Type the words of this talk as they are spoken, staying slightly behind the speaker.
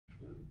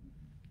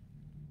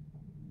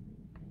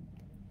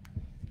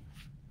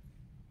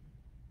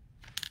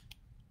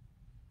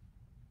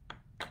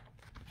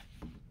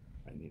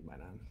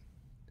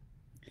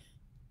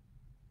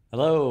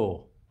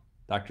Hello,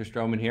 Dr.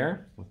 Strohman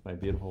here with my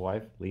beautiful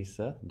wife,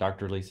 Lisa,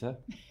 Dr. Lisa.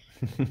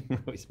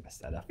 Always mess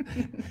that up.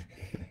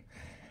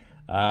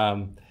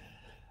 um,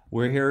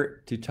 we're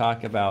here to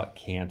talk about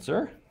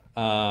cancer.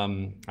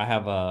 I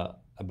have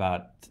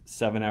about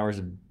 7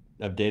 hours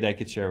of data I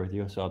could share with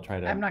you, so I'll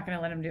try to. I'm not going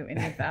to let him do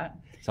any of that.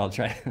 So I'll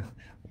try to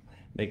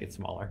make it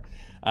smaller.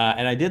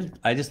 And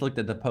I just looked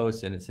at the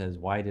post and it says,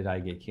 "Why did I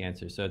get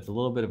cancer?" So it's a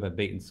little bit of a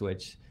bait and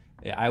switch.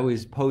 I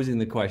was posing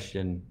the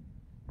question,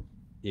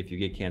 if you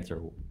get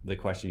cancer, the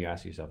question you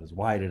ask yourself is,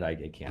 why did I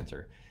get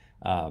cancer?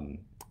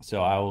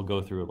 So I will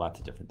go through lots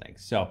of different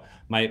things. So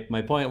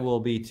my point will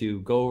be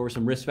to go over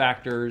some risk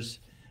factors.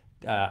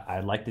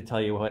 I'd like to tell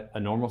you what a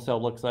normal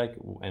cell looks like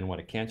and what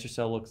a cancer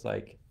cell looks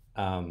like.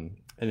 And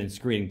then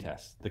screening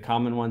tests, the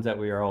common ones that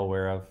we are all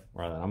aware of,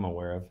 or that I'm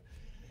aware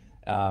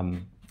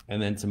of.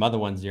 And then some other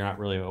ones you're not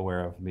really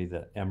aware of, be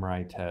the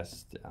MRI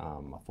test,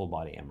 a full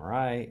body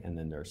MRI, and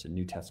then there's a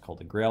new test called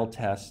the Grail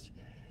test.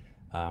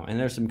 And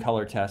there's some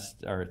color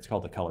tests, or it's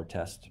called the color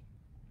test,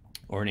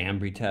 or an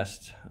Ambry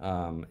test.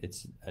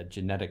 It's a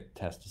genetic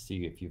test to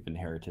see if you've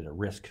inherited a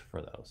risk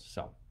for those.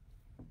 So,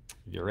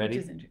 if you're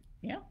ready?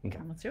 Yeah, okay.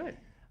 Let's do it.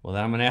 Well,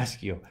 then I'm going to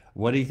ask you,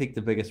 what do you think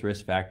the biggest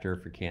risk factor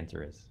for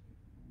cancer is?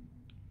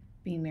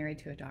 Being married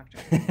to a doctor.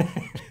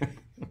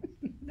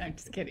 I'm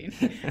just kidding.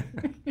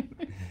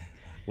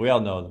 We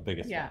all know the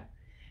biggest Yeah. one.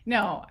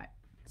 No.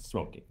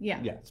 Smoking. Yeah.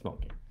 Yeah,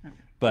 smoking. Okay.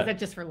 But is that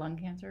just for lung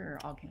cancer or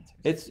all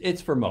cancers?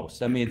 It's for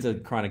most. I mean, it's a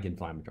chronic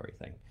inflammatory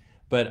thing.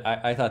 But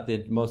I thought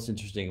the most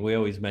interesting, we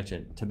always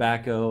mention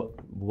tobacco,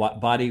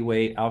 body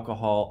weight,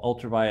 alcohol,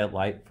 ultraviolet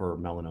light for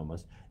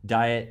melanomas,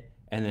 diet,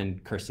 and then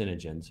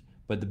carcinogens.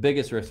 But the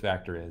biggest risk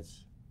factor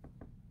is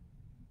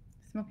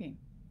smoking.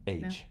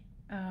 age.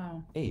 No.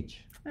 Oh.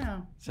 Age.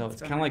 Oh. So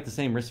it's kind of like the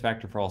same risk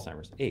factor for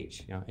Alzheimer's.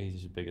 Age. Age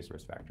is the biggest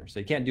risk factor.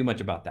 So you can't do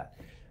much about that.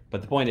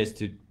 But the point is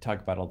to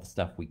talk about all the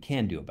stuff we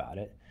can do about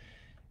it.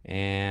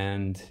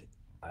 And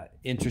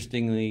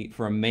interestingly,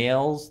 for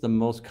males, the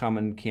most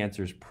common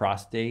cancer is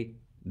prostate,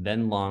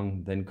 then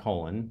lung, then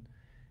colon.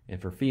 And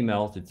for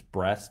females, it's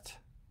breast,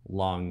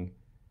 lung,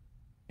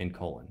 and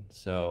colon.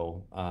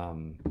 So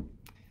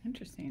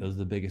interesting. Those are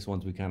the biggest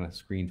ones we kind of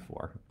screened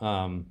for.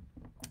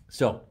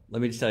 So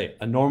let me just tell you,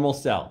 a normal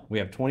cell, we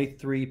have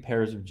 23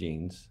 pairs of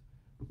genes.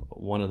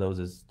 One of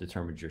those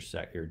determines your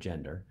sex, your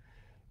gender.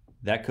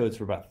 That codes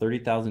for about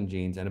 30,000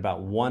 genes, and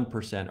about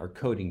 1% are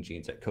coding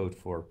genes that code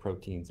for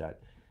proteins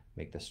that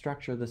make the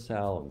structure of the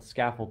cell and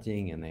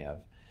scaffolding, and they have,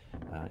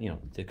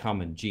 the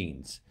common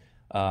genes.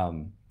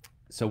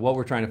 So what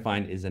we're trying to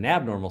find is an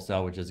abnormal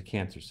cell, which is a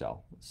cancer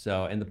cell.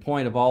 So, and the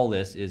point of all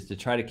this is to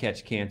try to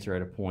catch cancer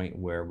at a point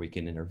where we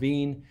can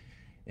intervene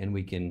and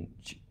we can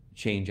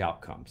change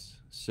outcomes.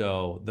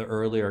 So the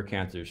earlier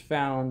cancer is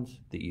found,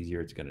 the easier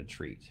it's going to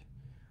treat.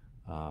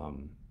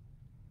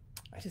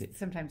 Just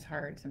sometimes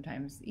hard,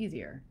 sometimes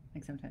easier.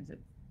 Like sometimes it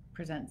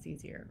presents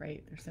easier,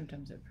 right? There's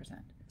symptoms that present.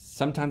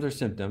 Sometimes there's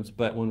symptoms,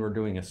 but when we're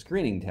doing a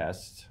screening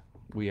test,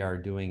 we are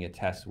doing a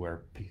test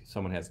where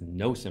someone has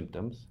no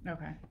symptoms.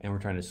 Okay. And we're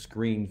trying to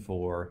screen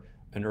for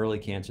an early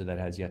cancer that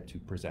has yet to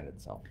present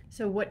itself.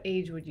 So what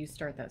age would you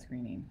start that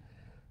screening?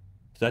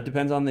 So that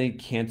depends on the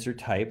cancer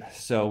type.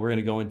 So we're going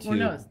to go into... Well,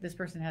 no, this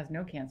person has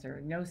no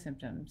cancer, no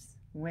symptoms.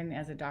 When,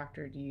 as a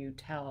doctor, do you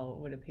tell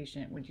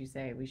would you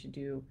say we should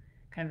do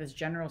kind of this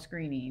general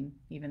screening,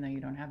 even though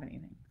you don't have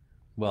anything?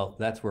 Well,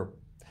 that's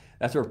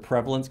where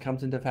prevalence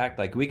comes into fact.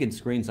 Like we can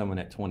screen someone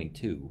at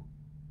 22,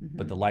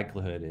 but the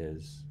likelihood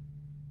is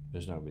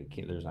there's not going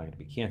to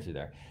be cancer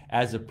there.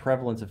 As the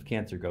prevalence of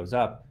cancer goes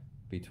up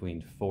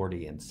between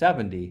 40 and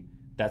 70,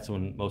 that's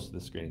when most of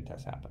the screening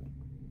tests happen.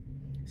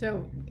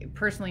 So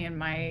personally, in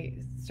my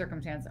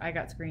circumstance, I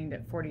got screened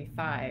at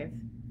 45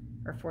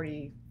 or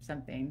 40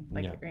 something,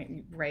 like, yeah.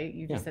 Right?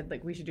 You just said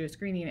like we should do a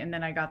screening, and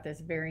then I got this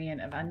variant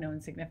of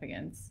unknown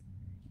significance,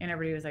 and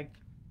everybody was like,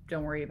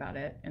 don't worry about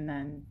it. And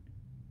then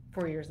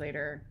 4 years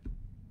later,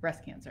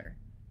 breast cancer.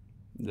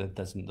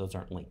 Those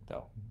aren't linked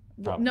though.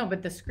 Well, no,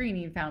 but the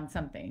screening found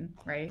something,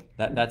 right?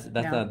 That's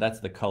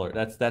the color.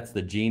 That's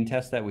the gene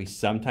test that we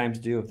sometimes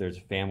do if there's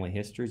family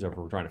histories or if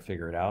we're trying to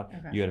figure it out.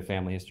 Okay. You had a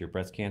family history of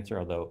breast cancer,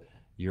 although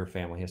your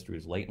family history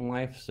was late in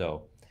life,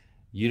 so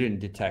they didn't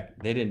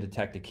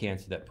detect a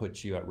cancer that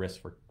puts you at risk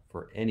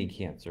for any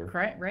cancer.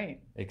 Correct, right.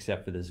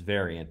 Except for this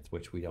variant,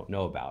 which we don't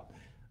know about.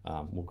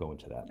 We'll go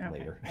into that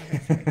later.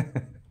 Okay,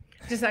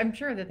 just, I'm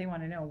sure that they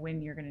want to know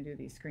when you're going to do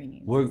these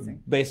screenings. We're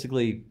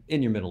basically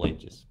in your middle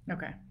ages.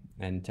 Okay.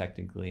 And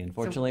technically,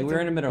 unfortunately,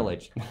 we're in the middle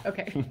age.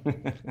 Okay.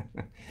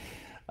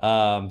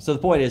 So the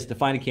point is to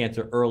find a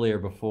cancer earlier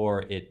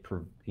before it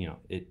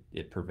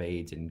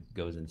pervades and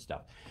goes and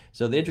stuff.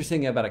 So the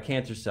interesting thing about a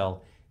cancer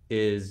cell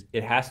is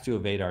it has to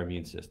evade our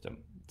immune system.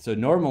 So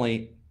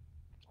normally,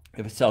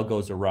 if a cell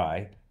goes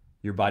awry,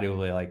 your body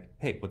will be like,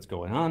 hey, what's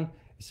going on?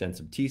 You send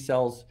some T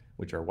cells,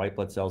 which are white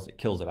blood cells, it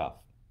kills it off.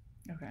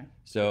 Okay.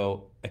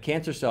 So a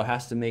cancer cell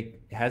has to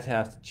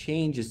have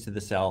changes to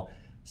the cell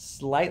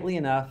slightly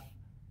enough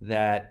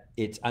that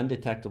it's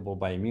undetectable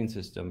by immune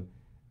system,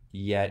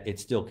 yet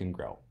it still can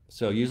grow.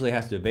 So usually it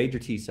has to evade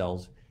your T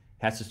cells,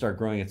 has to start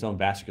growing its own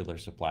vascular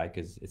supply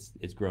because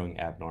it's growing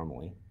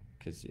abnormally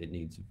because it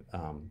needs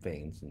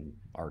veins and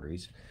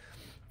arteries.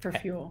 For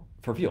fuel.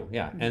 For fuel,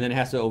 yeah. Mm-hmm. And then it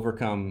has to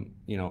overcome,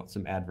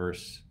 some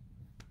adverse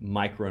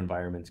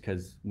microenvironments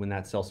because when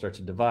that cell starts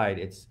to divide,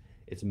 it's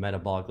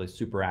metabolically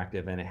super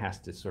active and it has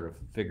to sort of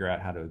figure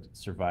out how to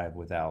survive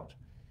without,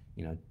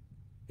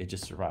 it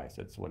just survives.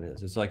 That's what it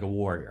is. It's like a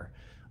warrior.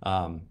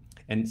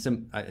 And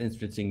some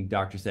interesting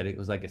doctor said it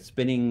was like a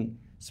spinning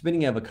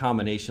of a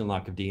combination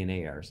lock of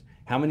DNA errors.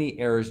 How many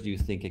errors do you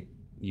think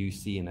you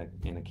see in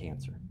a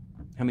cancer?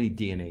 How many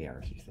DNA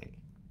errors do you think?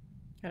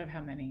 Out of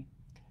how many?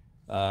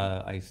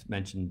 I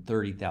mentioned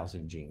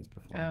 30,000 genes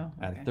before. Oh,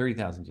 okay. Out of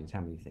 30,000 genes, how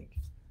many do you think?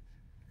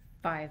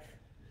 5.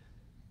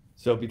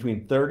 So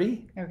between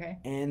 30 okay.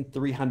 and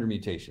 300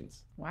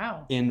 mutations.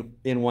 Wow. In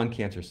one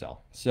cancer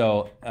cell.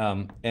 So,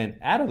 and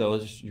out of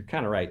those, you're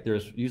kind of right.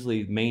 There's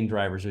usually main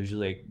drivers. There's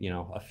usually,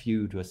 a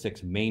few to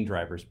 6 main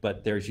drivers,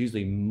 but there's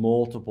usually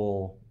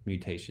multiple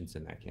mutations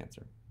in that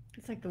cancer.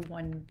 It's like the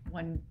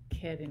one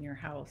kid in your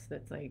house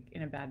that's like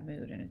in a bad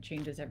mood and it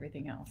changes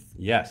everything else.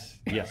 Yes,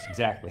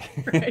 exactly.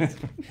 Right.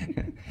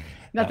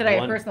 Not that I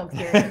have personal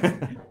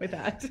experience with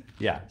that.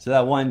 Yeah. So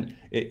that one,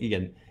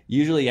 again,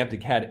 usually you have to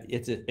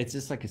it's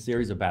just like a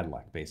series of bad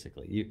luck,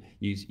 basically.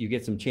 You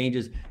get some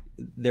changes.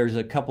 There's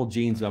a couple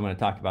genes that I'm going to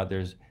talk about.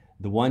 There's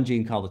the one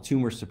gene called the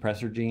tumor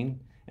suppressor gene,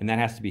 and that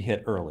has to be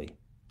hit early.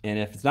 And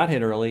if it's not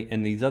hit early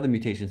and these other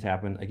mutations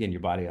happen, again, your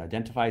body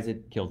identifies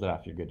it, kills it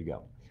off, you're good to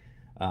go.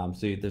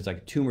 So there's like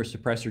a tumor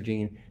suppressor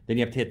gene. Then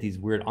you have to hit these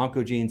weird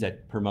oncogenes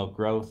that promote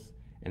growth,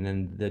 and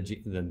then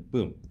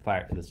boom,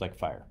 fire. It's like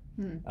fire.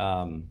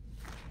 Those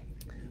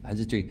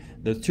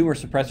tumor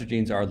suppressor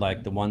genes are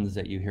like the ones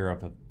that you hear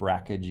of, a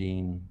BRCA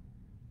gene,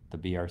 the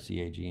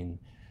BRCA gene.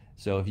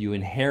 So if you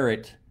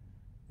inherit,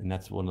 and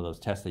that's one of those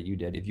tests that you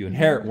did, if you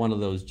inherit one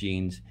of those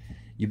genes,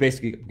 you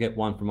basically get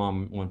one from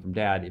mom, one from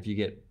dad. If you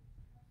get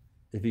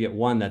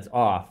one that's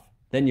off,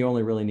 then you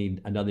only really need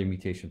another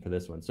mutation for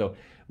this one. So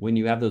when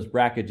you have those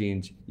BRCA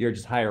genes, you're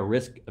just higher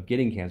risk of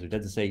getting cancer. It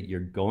doesn't say you're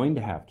going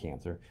to have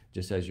cancer,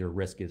 just says your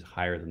risk is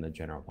higher than the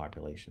general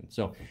population.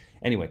 So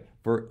anyway,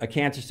 for a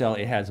cancer cell,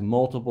 it has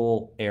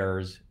multiple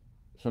errors,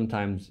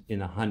 sometimes in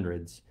the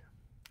hundreds,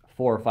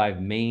 4 or 5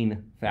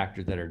 main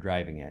factors that are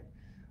driving it.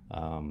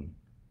 And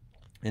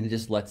it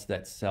just lets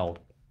that cell,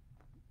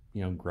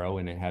 grow,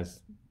 and it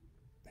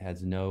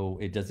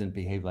doesn't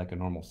behave like a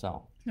normal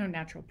cell. No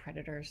natural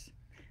predators.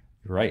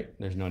 Right.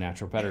 There's no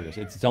natural predators.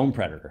 It's its own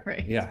predator.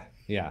 Right. Yeah.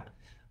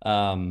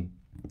 And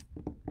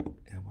what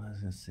was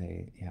I going to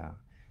say?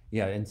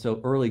 Yeah. And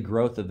so early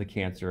growth of the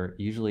cancer,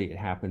 usually it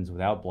happens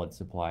without blood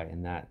supply,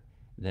 and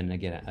then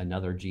again,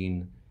 another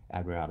gene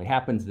abnormality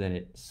happens, then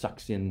it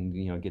sucks in,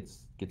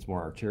 gets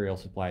more arterial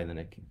supply, and then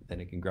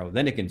it can grow.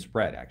 Then it can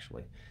spread,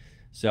 actually.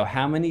 So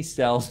how many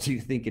cells do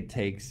you think it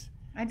takes?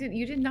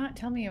 You did not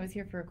tell me I was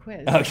here for a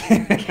quiz.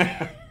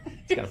 Okay.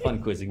 It's kind of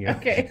fun quizzing you.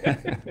 Okay.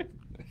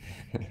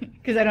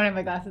 Because I don't have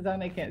my glasses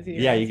on, I can't see.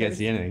 Yeah, you can't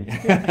see anything.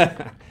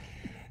 Yeah.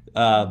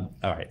 All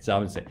right, so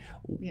I'm gonna say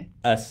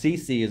a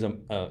cc is a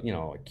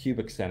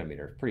cubic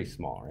centimeter, pretty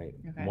small, right?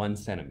 Okay. 1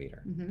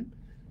 centimeter. Mm-hmm.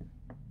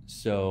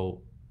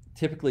 So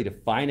typically, to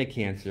find a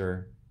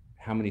cancer,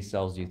 how many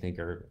cells do you think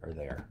are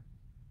there?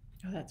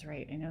 Oh, that's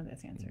right. I know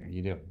this answer.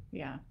 You do.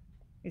 Yeah,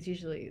 it's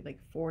usually like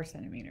 4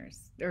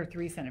 centimeters or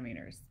 3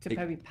 centimeters to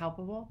be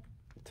palpable.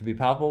 To be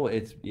palpable,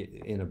 it's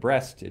in a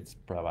breast, it's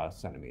probably about 1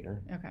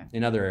 centimeter. Okay.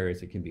 In other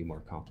areas, it can be more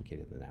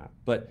complicated than that.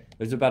 But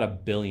there's about 1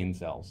 billion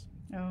cells.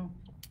 Oh.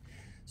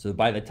 So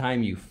by the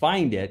time you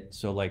find it,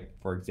 so like,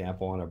 for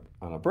example,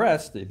 on a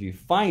breast, if you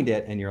find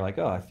it and you're like,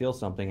 oh, I feel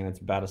something, and it's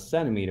about 1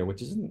 centimeter,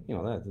 which isn't,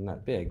 that's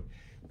not big,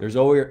 there's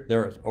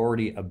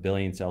already 1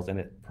 billion cells, and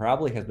it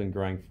probably has been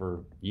growing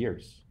for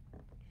years,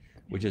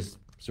 which is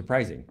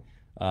surprising.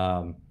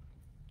 And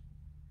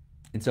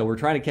so we're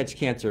trying to catch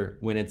cancer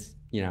when it's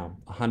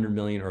 100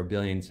 million or 1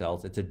 billion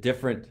cells. It's a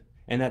different,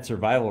 and that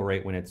survival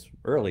rate when it's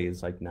early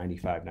is like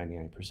 95,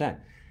 99%.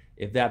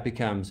 If that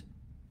becomes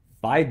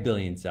 5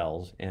 billion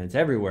cells and it's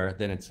everywhere,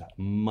 then it's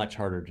much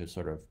harder to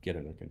sort of get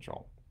under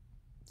control.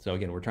 So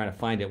again, we're trying to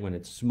find it when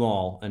it's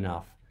small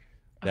enough.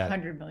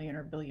 100 million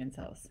or billion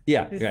cells.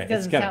 Yeah, this right.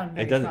 Doesn't sound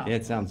very small.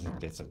 It sounds,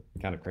 it's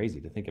kind of crazy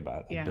to think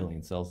about 1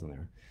 billion cells in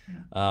there.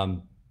 Yeah.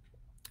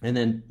 And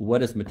then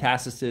what is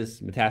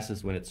metastasis?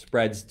 Metastasis when it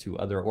spreads to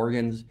other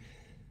organs,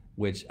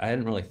 which I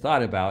hadn't really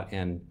thought about.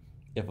 And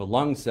if a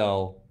lung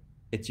cell,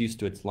 it's used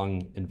to its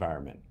lung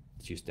environment.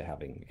 It's used to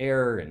having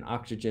air and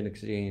oxygen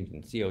exchange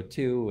and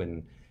CO2,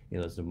 and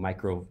there's a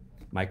micro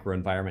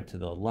environment to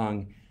the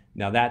lung.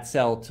 Now that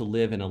cell to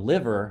live in a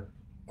liver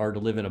or to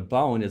live in a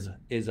bone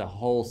is a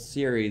whole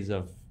series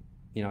of,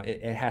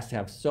 it has to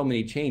have so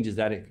many changes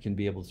that it can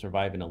be able to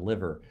survive in a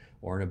liver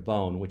or in a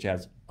bone, which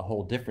has a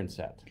whole different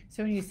set.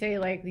 So when you say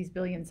like these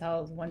billion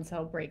cells, one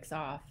cell breaks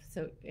off,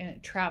 and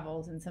it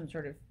travels in some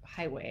sort of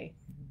highway,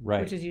 right?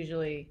 Which is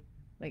usually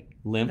like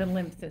the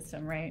lymph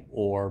system, right?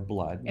 Or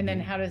blood. And then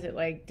how does it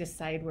like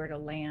decide where to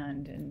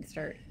land and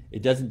start?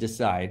 It doesn't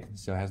decide,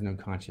 so it has no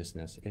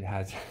consciousness. It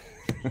has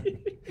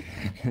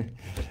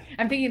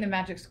I'm thinking the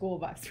magic school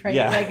bus, right?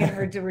 Yeah. Like, and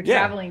we're Yeah.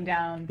 traveling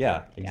down.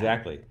 Yeah,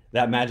 exactly.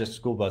 That magic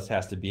school bus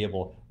has to be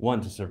able,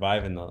 one, to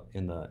survive in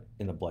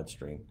the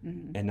bloodstream,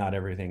 and not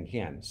everything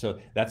can. So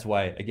that's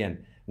why,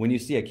 again, when you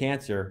see a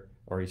cancer,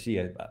 or you see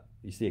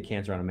a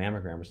cancer on a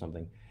mammogram or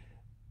something,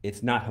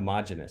 it's not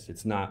homogeneous.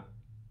 It's not.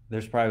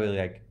 There's probably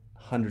like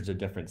hundreds of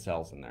different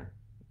cells in there.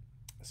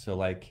 So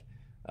like,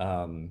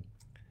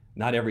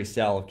 not every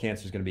cell of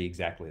cancer is going to be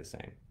exactly the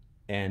same,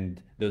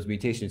 and those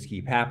mutations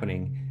keep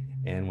happening,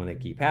 and when they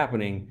keep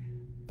happening,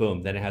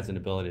 boom, then it has an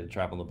ability to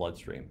travel in the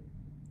bloodstream.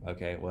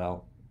 Okay,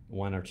 well,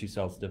 one or two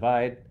cells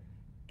divide,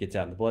 gets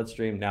out in the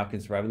bloodstream, now it can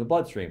survive in the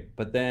bloodstream,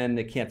 but then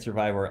it can't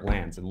survive where it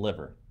lands, in the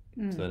liver.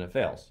 So then it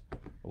fails.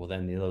 Well,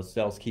 then those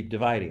cells keep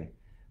dividing.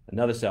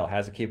 Another cell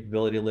has a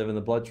capability to live in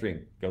the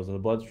bloodstream, goes in the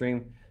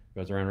bloodstream,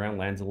 goes around,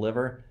 lands in the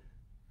liver,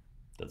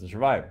 doesn't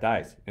survive,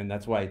 dies. And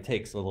that's why it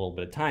takes a little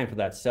bit of time for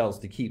that cells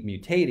to keep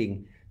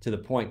mutating to the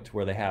point to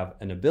where they have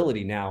an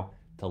ability now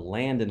to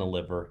land in the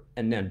liver,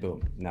 and then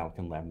boom, now it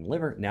can land in the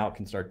liver, now it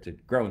can start to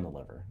grow in the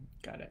liver.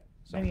 Got it.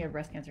 So then you have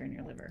breast cancer in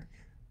your liver.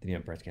 Then you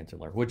have breast cancer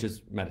liver, which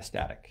is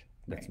metastatic.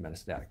 That's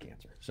metastatic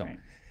cancer. So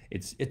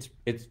it's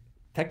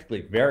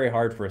technically very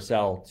hard for a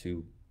cell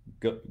to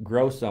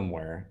grow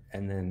somewhere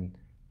and then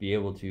be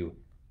able to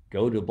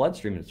go to a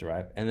bloodstream and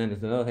survive. And then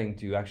it's another thing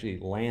to actually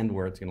land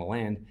where it's going to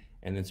land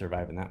and then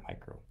survive in that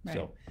micro.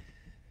 So,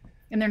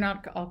 and they're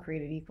not all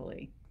created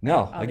equally.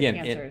 No, again,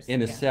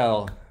 in a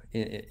cell,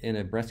 in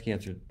a breast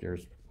cancer,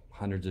 there's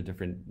hundreds of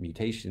different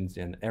mutations,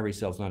 and every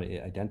cell's not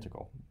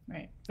identical.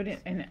 Right, but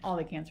and all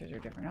the cancers are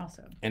different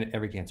also. And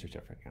every cancer is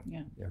different.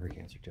 Yeah. Every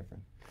cancer is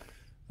different.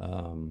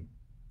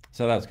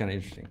 So that was kind of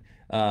interesting.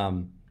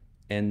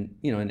 And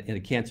in a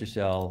cancer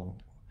cell,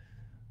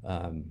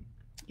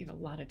 you have a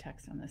lot of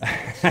text on this.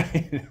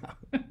 I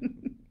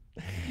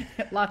know.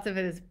 Lots of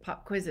it is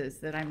pop quizzes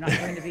that I'm not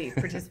going to be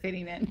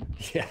participating in.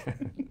 Yeah.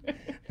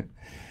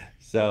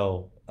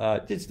 So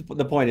just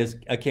the point is,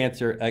 a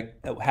cancer,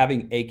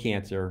 having a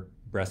cancer,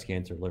 breast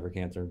cancer, liver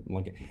cancer,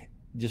 lung cancer,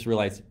 just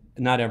realize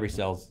not every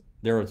cell's,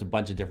 there was a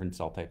bunch of different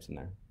cell types in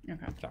there.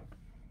 Okay.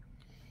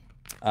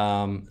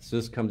 So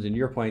this comes in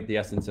your point, the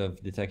essence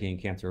of detecting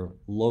cancer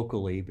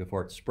locally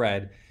before it's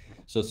spread.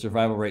 So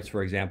survival rates,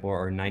 for example,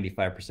 are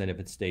 95% if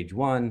it's stage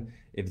 1.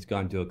 If it's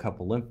gone to a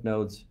couple lymph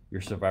nodes,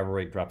 your survival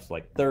rate drops to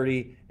like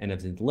 30. And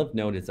if it's a lymph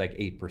node, it's like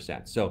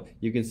 8%. So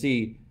you can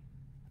see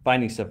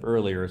finding stuff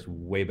earlier is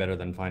way better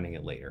than finding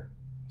it later.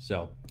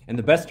 So, and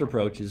the best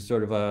approach is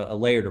sort of a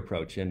layered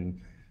approach.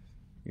 In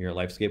your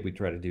LifeScape, we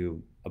try to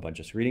do a bunch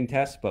of screening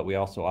tests, but we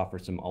also offer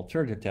some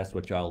alternative tests,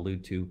 which I'll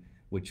allude to,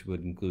 which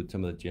would include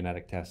some of the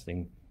genetic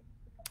testing,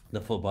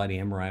 the full body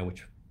MRI,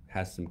 which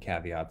has some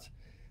caveats,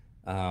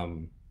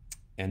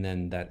 and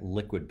then that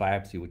liquid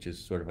biopsy, which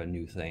is sort of a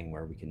new thing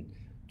where we can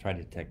try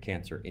to detect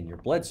cancer in your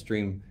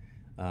bloodstream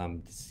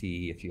to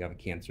see if you have a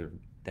cancer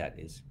that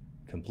is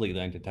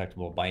completely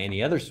undetectable by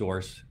any other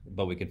source,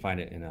 but we can find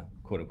it in a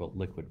quote-unquote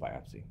liquid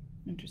biopsy.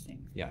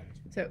 Interesting. Yeah.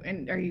 So,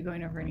 and are you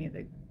going over any of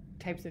the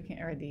types of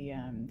or the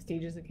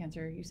stages of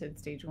cancer? You said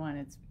stage 1,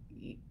 it's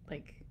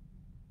like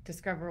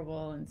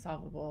discoverable and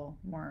solvable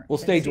more. Well,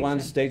 stage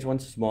one's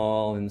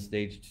small, and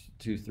stage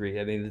 2,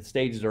 3. I mean, the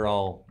stages are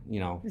all,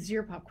 This is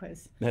your pop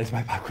quiz. That's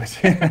my pop quiz.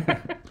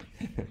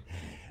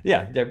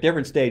 Yeah,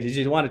 different stages.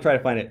 You want to try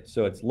to find it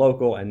so it's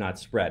local and not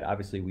spread.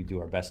 Obviously, we do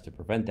our best to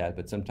prevent that,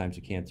 but sometimes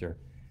the cancer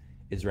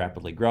is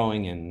rapidly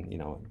growing,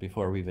 and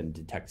before we even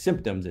detect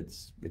symptoms,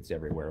 it's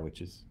everywhere,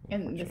 which is.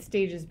 And the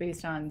stage is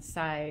based on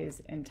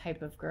size and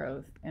type of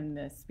growth and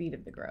the speed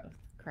of the growth,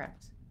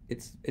 correct?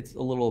 It's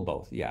a little of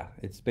both, yeah.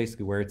 It's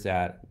basically where it's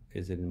at.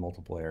 Is it in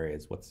multiple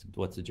areas?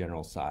 What's the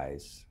general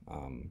size?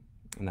 And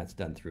that's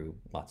done through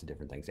lots of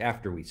different things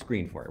after we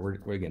screen for it.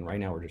 We're again, right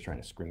now we're just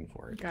trying to screen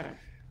for it. Got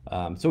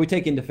it. So we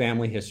take into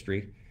family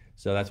history.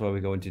 So that's why we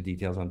go into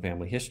details on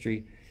family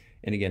history.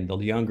 And again, the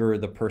younger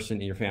the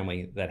person in your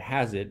family that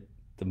has it,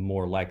 the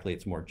more likely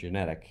it's more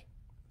genetic.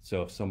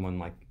 So if someone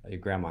like your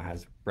grandma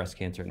has breast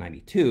cancer at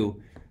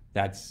 92,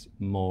 that's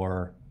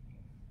more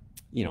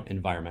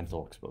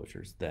environmental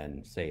exposures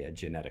than, say, a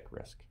genetic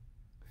risk.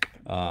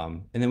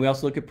 And then we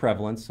also look at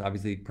prevalence,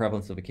 obviously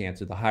prevalence of a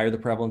cancer. The higher the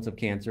prevalence of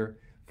cancer,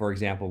 for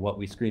example, what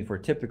we screen for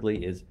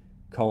typically is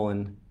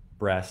colon,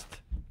 breast,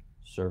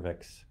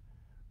 cervix,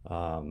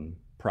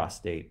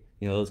 prostate.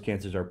 Those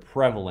cancers are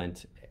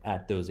prevalent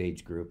at those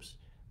age groups,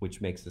 which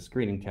makes the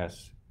screening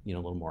tests a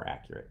little more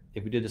accurate.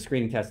 If we did the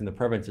screening test and the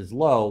prevalence is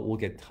low, we'll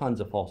get tons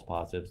of false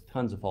positives,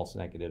 tons of false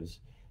negatives,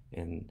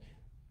 and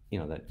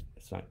that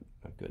it's not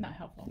good. Not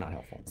helpful. Not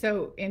helpful.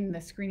 So in the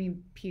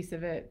screening piece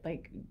of it,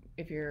 like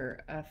if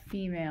you're a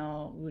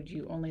female, would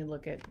you only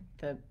look at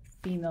the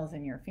females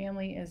in your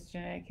family as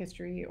genetic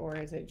history, or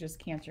is it just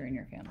cancer in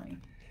your family?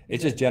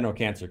 It's just general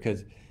cancer,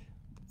 because,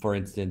 for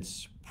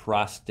instance,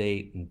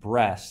 prostate and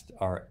breast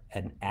are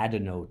an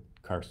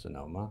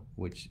adenocarcinoma,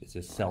 which is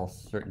a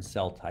certain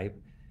cell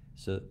type.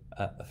 So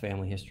a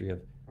family history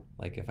of,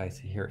 like, if I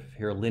hear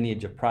a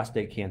lineage of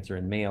prostate cancer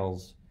in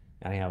males,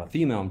 and I have a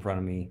female in front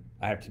of me,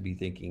 I have to be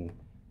thinking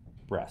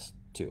breast,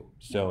 too.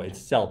 So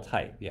it's cell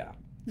type, yeah.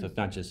 So it's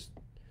not just,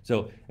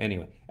 so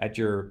anyway, at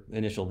your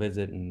initial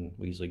visit, and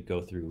we usually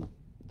go through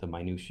the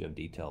minutia of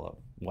detail of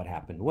what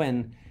happened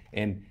when.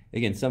 And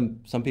again,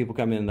 some people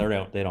come in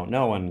and they don't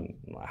know, and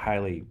I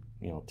highly,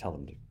 tell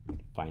them to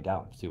find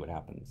out, see what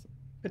happens.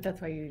 But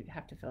that's why you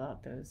have to fill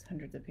out those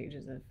hundreds of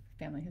pages of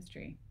family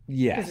history.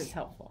 Yes. Because it's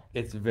helpful.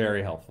 It's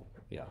very helpful.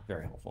 Yeah,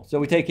 very helpful. So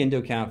we take into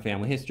account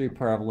family history,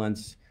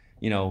 prevalence,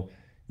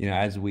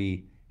 as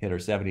we hit our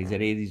 70s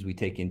and 80s, we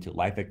take into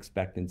life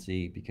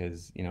expectancy,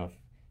 because, if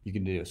you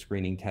can do a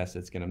screening test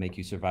that's going to make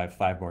you survive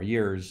 5 more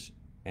years,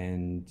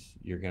 and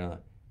your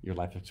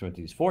life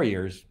expectancy is 4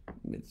 years,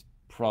 it's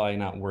probably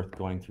not worth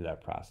going through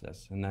that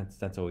process. And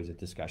that's always a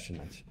discussion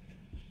that's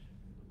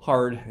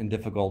hard and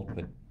difficult,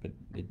 but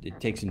it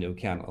takes into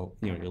account,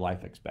 your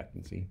life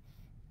expectancy.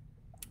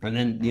 And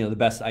then, the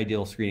best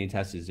ideal screening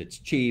test is it's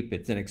cheap,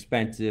 it's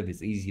inexpensive,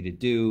 it's easy to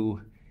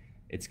do,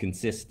 it's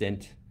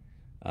consistent.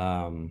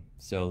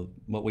 So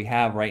what we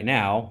have right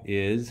now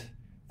is,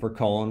 for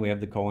colon, we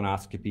have the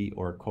colonoscopy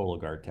or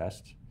Cologuard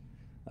test.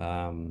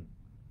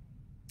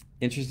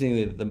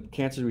 Interestingly, the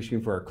cancers we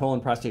screen for are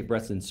colon, prostate,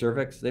 breast, and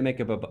cervix. They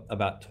make up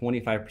about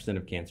 25%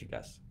 of cancer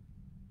deaths.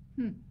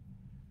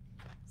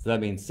 So that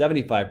means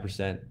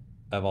 75%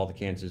 of all the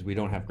cancers we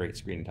don't have great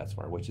screening tests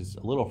for, which is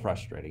a little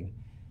frustrating.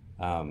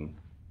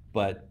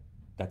 But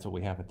that's what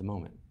we have at the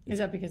moment. Is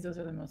that because those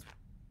are the most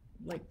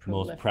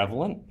most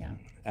prevalent?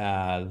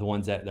 Yeah. The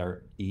ones that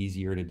are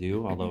easier to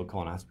do, although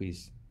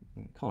colonoscopy's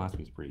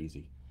pretty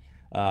easy.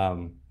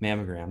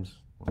 Mammograms,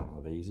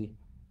 are they easy?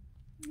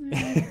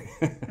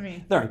 I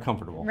mean, they're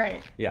uncomfortable.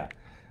 Right. Yeah.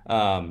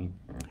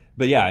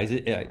 But yeah,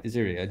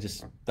 I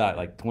just thought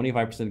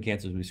 25% of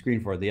cancers we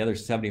screen for, the other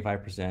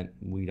 75%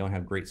 we don't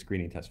have great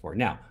screening tests for.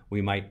 Now,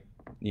 we might,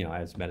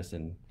 as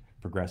medicine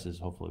progresses,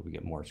 hopefully we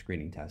get more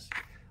screening tests.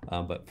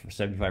 But for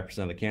 75%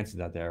 of the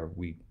cancers out there,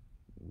 we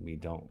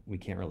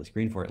can't really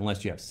screen for it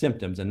unless you have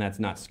symptoms, and that's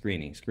not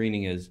screening.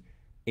 Screening is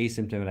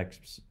asymptomatic,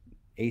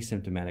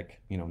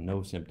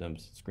 no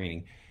symptoms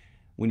screening.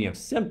 When you have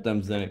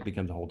symptoms, then it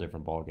becomes a whole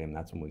different ballgame.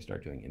 That's when we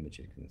start doing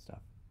imaging and stuff.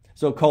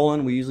 So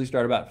colon, we usually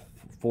start about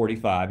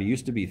 45. It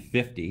used to be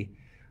 50.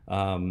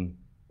 And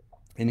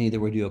either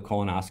we do a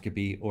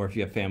colonoscopy, or if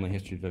you have family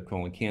history of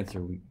colon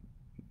cancer, we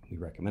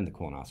recommend the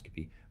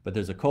colonoscopy. But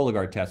there's a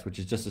Cologuard test, which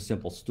is just a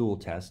simple stool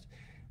test,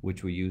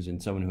 which we use in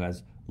someone who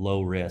has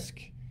low risk,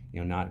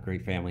 not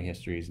great family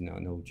histories,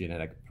 no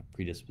genetic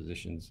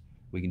predispositions.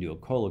 We can do a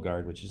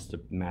Cologuard, which is just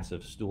a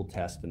massive stool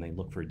test, and they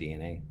look for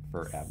DNA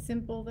for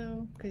simple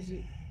though, because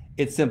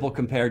it's simple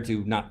compared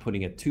to not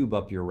putting a tube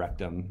up your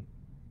rectum.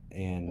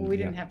 And we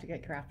didn't have to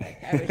get graphic.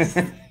 I was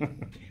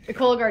the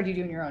Cologuard you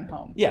do in your own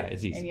home. Yeah,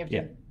 it's easy. And you have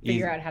to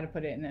figure out how to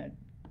put it in a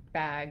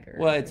bag.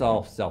 Well, it's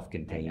all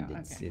self-contained.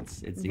 Okay.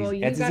 It's well,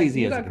 easy. It's as easy as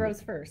you it got can gross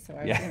be. first, so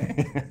I was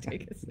gonna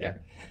take us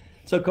there. Yeah.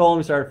 So colon,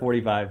 we start at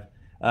 45.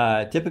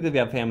 Typically, if you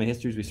have family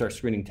histories, we start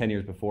screening 10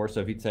 years before. So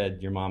if you said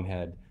your mom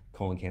had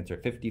colon cancer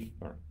at 50,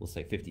 or let's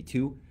say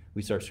 52,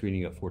 we start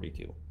screening at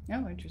 42.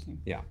 Oh, interesting.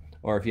 Yeah.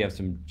 Or if you have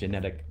some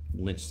genetic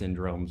Lynch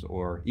syndromes,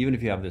 or even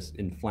if you have this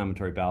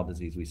inflammatory bowel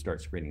disease, we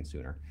start screening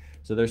sooner.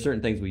 So there's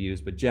certain things we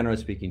use, but generally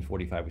speaking,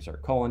 45, we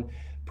start colon.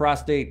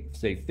 Prostate,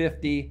 say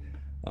 50.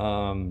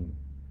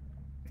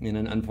 And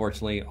then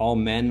unfortunately, all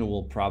men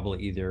will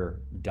probably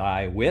either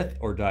die with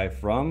or die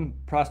from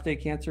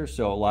prostate cancer.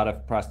 So a lot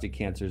of prostate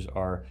cancers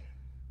are,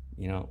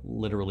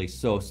 literally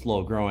so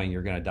slow growing,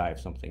 you're going to die of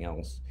something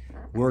else.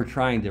 We're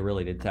trying to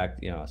really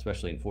detect,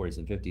 especially in 40s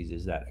and 50s,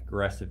 is that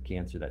aggressive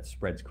cancer that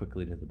spreads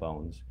quickly to the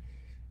bones.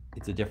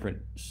 It's a different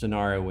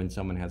scenario when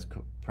someone has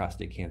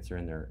prostate cancer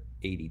and they're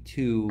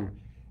 82,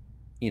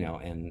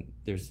 and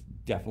there's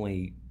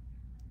definitely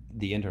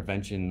the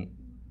intervention,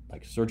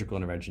 like surgical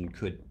intervention,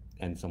 could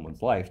end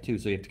someone's life too.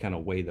 So you have to kind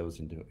of weigh those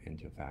into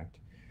fact.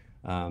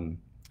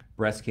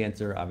 Breast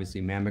cancer,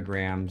 obviously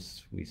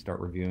mammograms, we start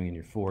reviewing in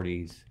your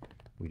 40s.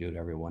 We do it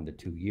every 1 to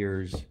 2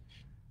 years.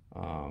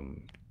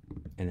 And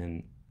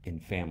then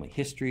in family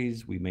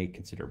histories, we may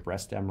consider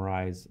breast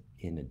MRIs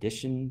in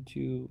addition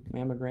to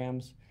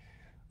mammograms.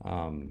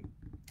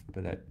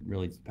 But that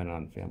really depends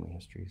on family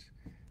histories.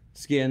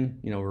 Skin,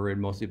 we're read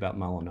mostly about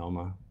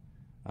melanoma.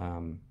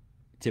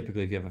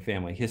 Typically, if you have a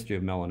family history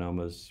of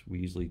melanomas,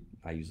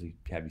 I usually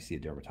have you see a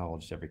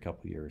dermatologist every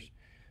couple of years.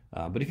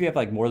 But if you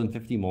have more than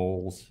 50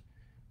 moles,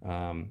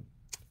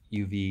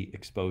 UV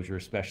exposure,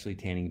 especially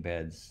tanning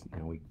beds,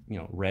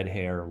 red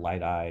hair,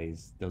 light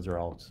eyes, those are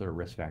all sort of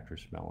risk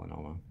factors for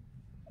melanoma.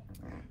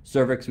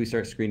 Cervix, we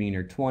start screening in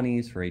your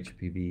 20s for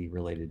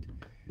HPV-related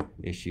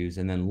issues,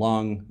 and then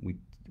lung,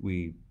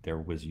 there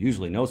was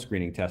usually no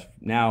screening test.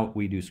 Now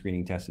we do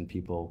screening tests in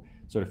people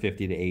sort of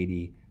 50 to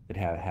 80 that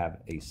have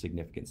a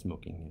significant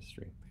smoking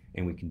history,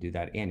 and we can do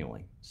that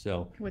annually.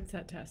 So what's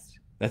that test?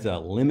 That's a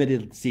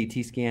limited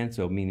CT scan,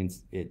 so meaning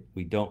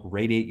we don't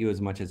radiate you as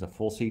much as a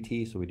full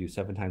CT, so we do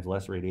 7 times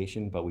less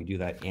radiation, but we do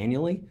that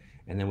annually,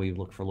 and then we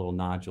look for little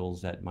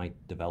nodules that might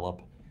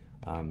develop.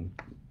 And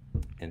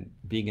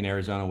being in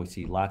Arizona, we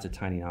see lots of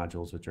tiny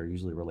nodules, which are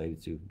usually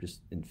related to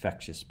just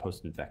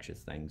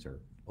post-infectious things,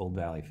 or Old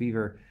Valley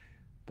fever.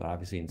 But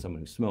obviously in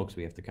someone who smokes,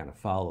 we have to kind of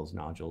follow those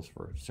nodules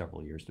for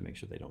several years to make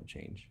sure they don't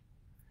change.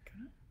 Okay.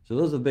 So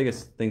those are the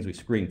biggest things we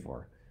screen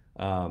for.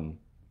 Now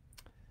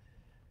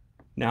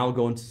we'll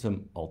go into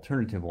some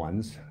alternative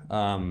ones.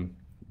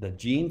 The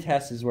gene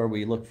test is where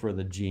we look for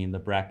the gene, the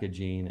BRCA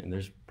gene, and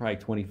there's probably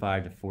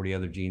 25 to 40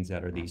 other genes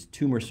that are these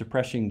tumor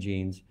suppressing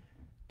genes.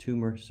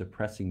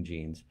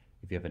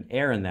 If you have an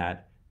error in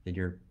that, then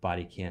your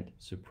body can't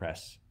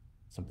suppress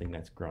something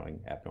that's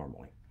growing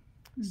abnormally.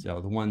 Mm-hmm.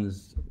 So the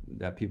ones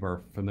that people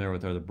are familiar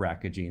with are the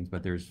BRCA genes,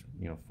 but there's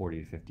 40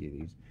 to 50 of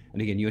these.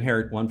 And again, you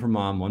inherit one from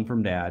mom, one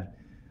from dad.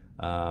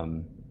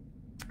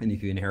 And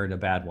if you inherit a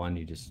bad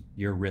one,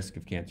 your risk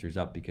of cancer is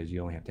up because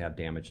you only have to have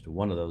damage to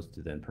one of those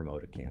to then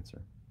promote a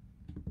cancer.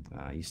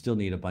 You still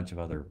need a bunch of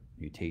other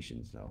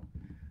mutations, though.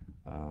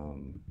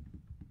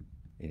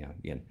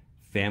 Again,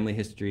 family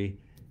history,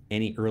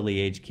 any early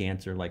age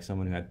cancer, like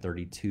someone who had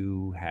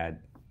 32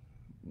 had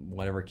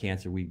whatever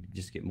cancer, we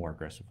just get more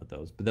aggressive with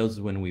those. But those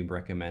is when we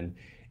recommend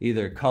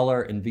either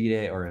Color,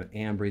 Invitae, or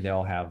Ambry.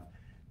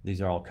 These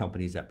are all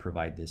companies that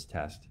provide this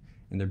test.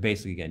 And they're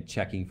basically, again,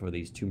 checking for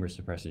these tumor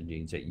suppressor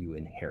genes that you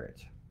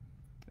inherit.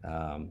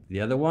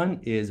 The other one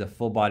is a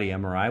full body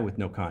MRI with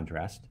no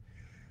contrast.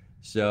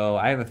 So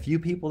I have a few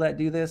people that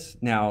do this.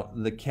 Now,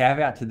 the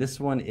caveat to this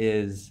one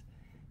is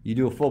you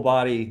do a full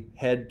body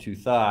head to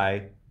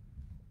thigh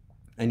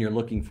and you're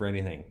looking for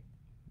anything.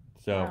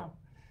 So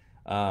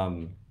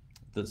wow.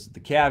 The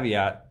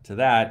caveat to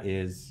that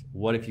is,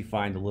 what if you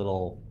find a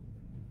little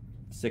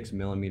 6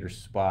 millimeter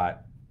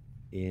spot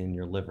in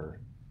your liver?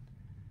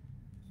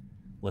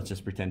 Let's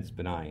just pretend it's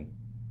benign.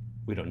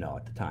 We don't know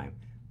at the time.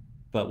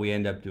 But we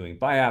end up doing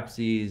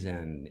biopsies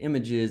and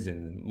images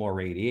and more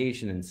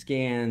radiation and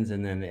scans,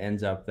 and then it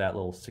ends up that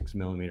little 6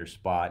 millimeter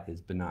spot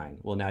is benign.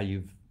 Well, now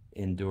you've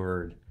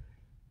endured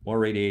more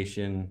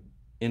radiation,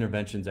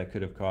 interventions that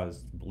could have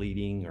caused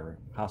bleeding or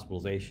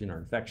hospitalization or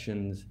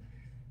infections.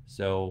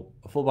 So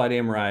a full body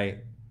MRI,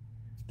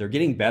 they're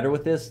getting better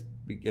with this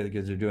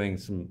because they're doing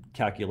some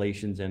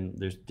calculations, and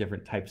there's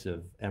different types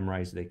of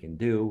MRIs they can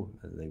do.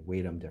 They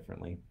weight them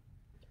differently.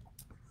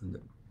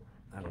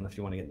 I don't know if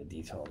you want to get into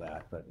detail of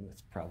that, but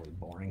it's probably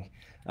boring.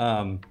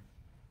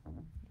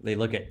 They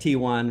look at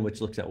T1,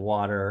 which looks at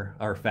water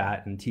or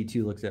fat, and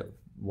T2 looks at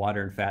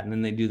water and fat, and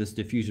then they do this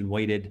diffusion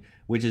weighted,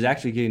 which is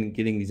actually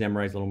getting these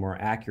MRIs a little more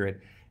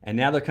accurate. And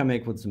now they're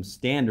coming up with some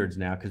standards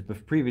now, because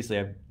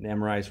previously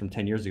MRIs from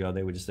 10 years ago,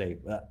 they would just say,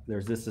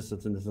 there's this,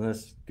 and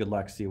this. Good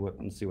luck, see what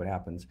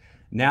happens.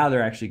 Now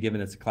they're actually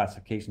giving us a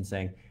classification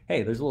saying,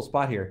 hey, there's a little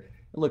spot here.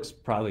 It looks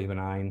probably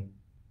benign.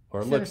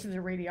 Or this is a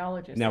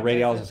radiologist. Now,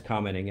 radiologist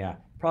commenting, yeah,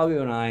 probably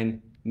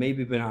benign,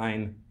 maybe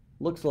benign,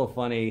 looks a little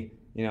funny,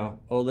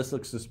 oh, this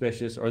looks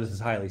suspicious, or this is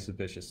highly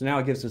suspicious. So now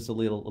it gives us a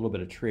little bit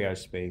of triage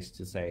space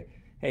to say,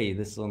 hey,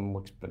 this one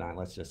looks benign,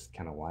 let's just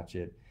kind of watch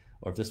it.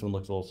 Or if this one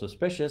looks a little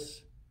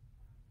suspicious,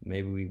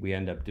 maybe we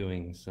end up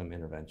doing some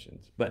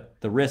interventions. But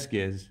the risk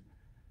is,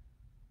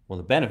 well,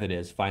 the benefit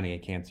is finding a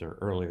cancer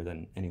earlier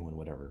than anyone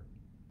would ever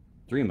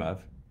dream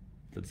of.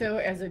 So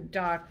as a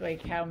doc,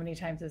 like, how many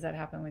times does that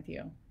happen with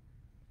you?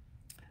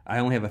 I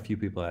only have a few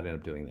people that end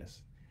up doing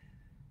this.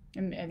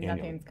 And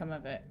nothing's come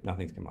of it?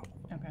 Nothing's come of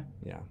it. Okay.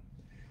 Yeah.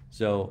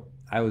 So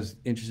I was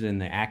interested in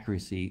the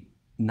accuracy.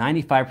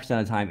 95%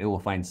 of the time, it will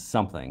find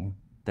something.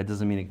 That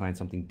doesn't mean it finds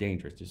something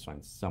dangerous, just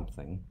finds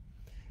something.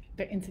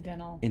 The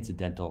incidental.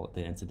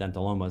 The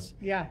incidentalomas.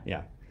 Yeah.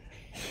 Yeah.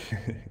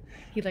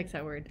 He likes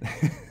that word.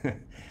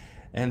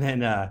 And then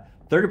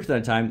 30% of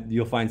the time,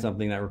 you'll find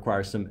something that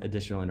requires some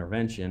additional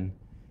intervention.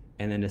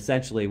 And then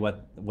essentially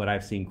what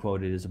I've seen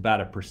quoted is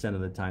about 1%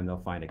 of the time they'll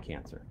find a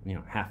cancer.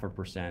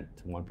 0.5%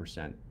 to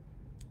 1%.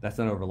 That's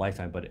not over a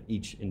lifetime, but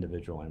each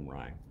individual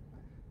MRI.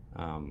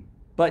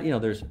 But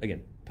there's,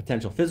 again,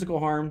 potential physical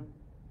harm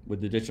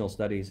with additional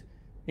studies,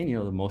 and the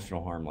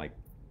emotional harm, like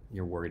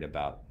you're worried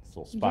about this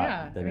little spot.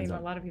 Yeah, I mean, a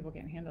lot of people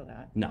can't handle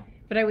that. No.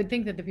 But I would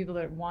think that the people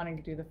that are wanting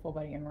to do the full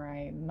body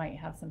MRI might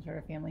have some sort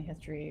of family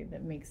history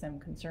that makes them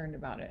concerned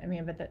about it. I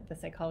mean, but the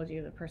psychology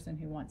of the person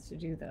who wants to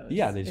do those.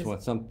 Yeah, they just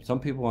want some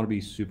people want to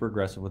be super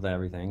aggressive with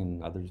everything,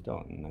 and others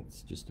don't, and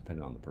that's just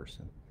dependent on the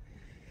person.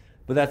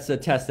 But that's a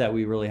test that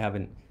we really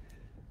haven't.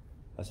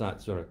 That's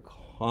not sort of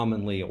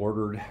commonly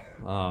ordered.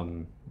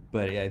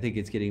 But I think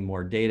it's getting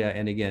more data.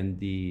 And again,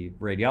 the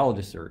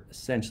radiologists are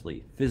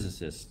essentially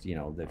physicists,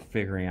 they're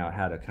figuring out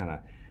how to kind of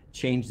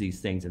change these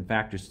things and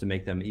factors to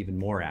make them even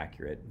more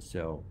accurate.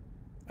 So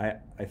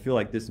I feel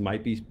like this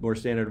might be more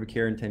standard of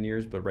care in 10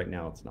 years, but right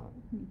now it's not.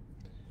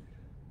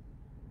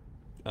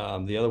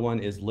 The other one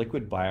is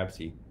liquid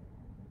biopsy.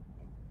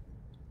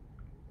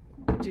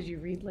 Did you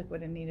read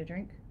Liquid and Need a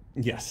Drink?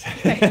 Yes,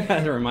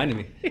 that reminded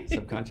me,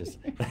 subconscious.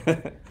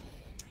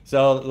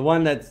 So the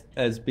one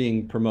that's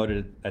being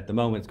promoted at the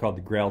moment is called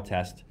the Grail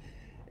test,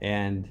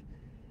 and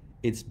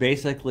it's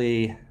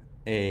basically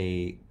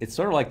it's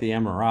sort of like the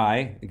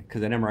MRI,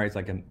 because an MRI is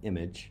like an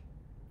image.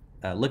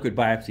 Liquid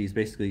biopsy is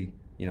basically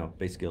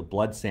a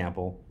blood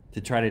sample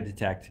to try to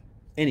detect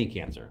any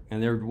cancer,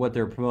 and what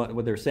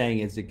they're saying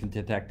is it can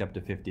detect up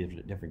to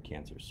 50 different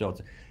cancers. So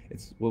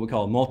it's what we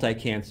call a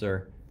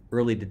multi-cancer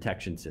early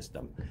detection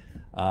system.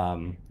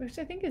 Which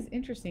I think is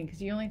interesting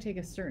because you only take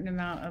a certain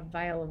amount of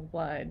vial of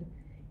blood,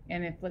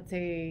 and if, let's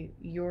say,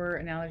 your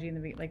analogy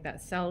in the like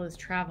that cell is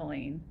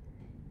traveling,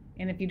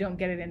 and if you don't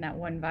get it in that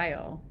one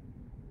vial,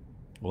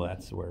 well,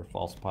 that's where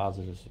false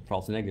positives,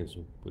 false negatives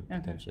would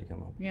potentially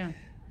come up. Yeah.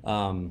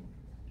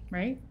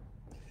 Right?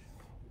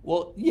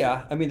 Well,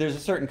 yeah. I mean, there's a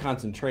certain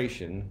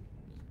concentration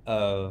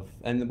of,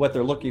 and what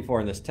they're looking for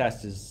in this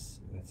test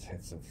is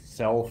it's a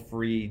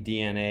cell-free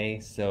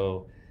DNA.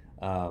 So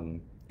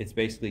it's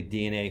basically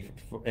DNA,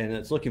 and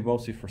it's looking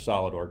mostly for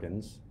solid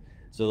organs.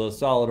 So those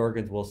solid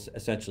organs will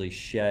essentially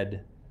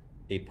shed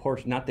a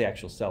portion, not the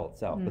actual cell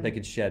itself, but they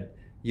can shed.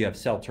 You have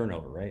cell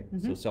turnover, right?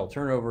 So cell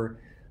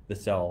turnover, the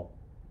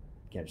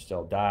cancer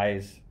cell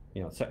dies.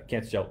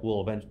 Cancer cell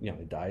will eventually,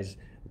 it dies,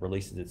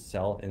 releases its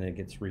cell, and then it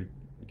gets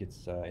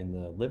in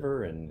the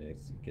liver, and it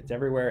gets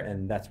everywhere,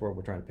 and that's where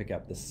we're trying to pick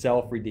up the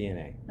cell-free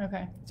DNA.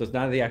 Okay. So it's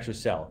not the actual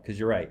cell, because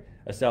you're right.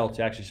 A cell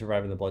to actually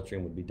survive in the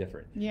bloodstream would be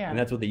different. Yeah. And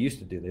that's what they used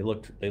to do. They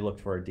looked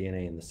for a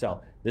DNA in the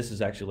cell. This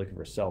is actually looking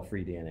for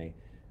cell-free DNA,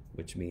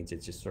 which means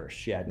it's just sort of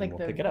shed, and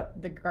we'll pick it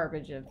up. The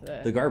garbage of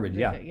the garbage,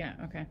 yeah. Yeah.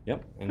 Okay.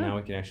 Yep. And now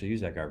we can actually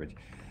use that garbage.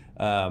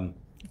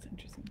 That's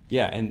interesting.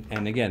 Yeah,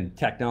 and again,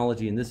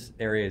 technology in this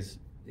area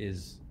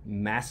is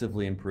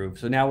massively improved.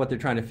 So now what they're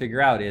trying to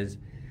figure out is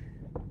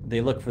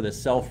they look for the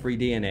cell-free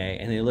DNA,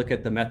 and they look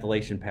at the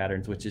methylation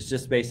patterns, which is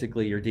just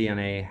basically your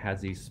DNA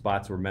has these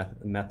spots where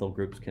methyl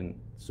groups can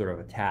sort of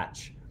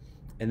attach.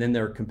 And then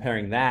they're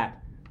comparing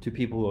that to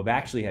people who have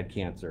actually had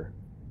cancer,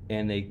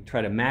 and they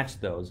try to match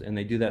those, and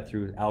they do that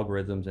through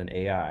algorithms and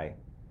AI.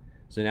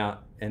 So now,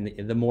 and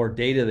the more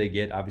data they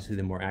get, obviously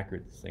the more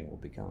accurate this thing will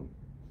become.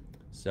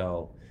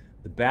 So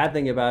the bad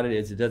thing about it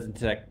is it doesn't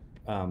detect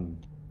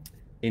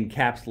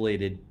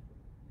encapsulated,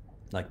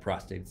 like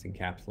prostate, it's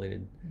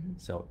encapsulated,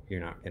 so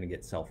you're not going to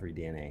get cell-free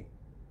DNA.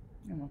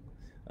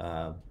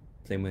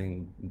 Same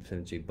thing,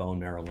 essentially bone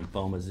marrow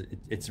lymphomas.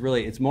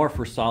 It's more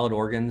for solid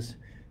organs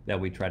that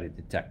we try to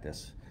detect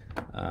this.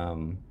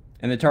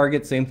 And the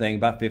target, same thing,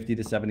 about 50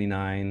 to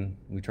 79.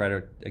 We try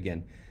to,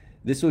 again,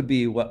 this would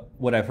be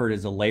what I've heard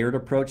is a layered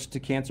approach to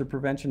cancer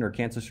prevention or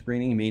cancer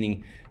screening,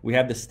 meaning we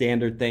have the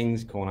standard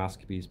things,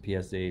 colonoscopies,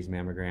 PSAs,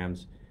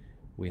 mammograms.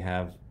 We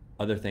have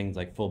other things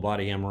like full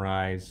body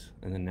MRIs,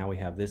 and then now we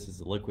have this as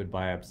a liquid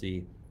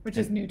biopsy. Which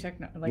is new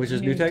technology. Which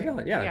is new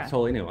technology, yeah, it's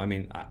totally new. I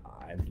mean,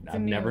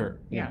 I've never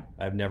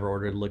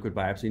ordered a liquid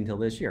biopsy until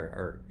this year,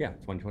 or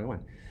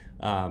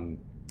 2021.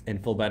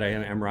 And full body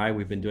MRI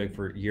we've been doing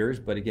for years,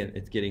 but again,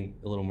 it's getting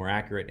a little more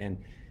accurate. And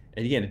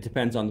again, it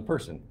depends on the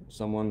person.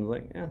 Someone's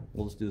like,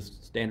 we'll just do the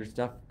standard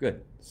stuff,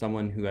 good.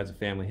 Someone who has a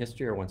family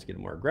history or wants to get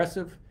more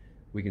aggressive,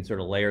 we can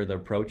sort of layer the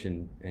approach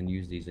and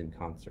use these in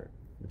concert,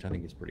 which I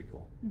think is pretty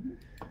cool.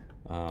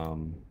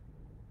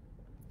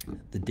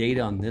 The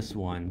data on this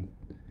one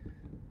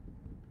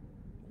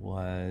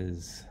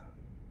was,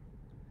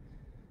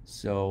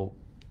 so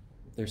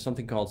there's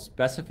something called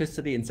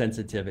specificity and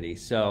sensitivity.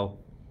 So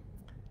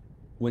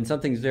when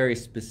something's very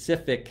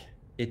specific,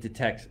 it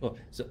detects.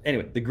 So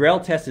anyway, the Grail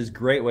test is a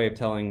great way of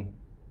telling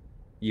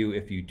you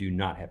if you do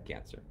not have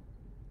cancer.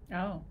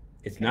 Oh.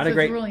 It's not a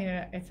great.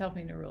 It's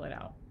helping to rule it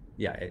out.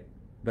 Yeah,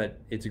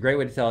 but it's a great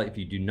way to tell if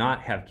you do not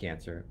have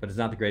cancer, but it's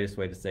not the greatest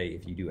way to say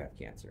if you do have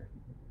cancer.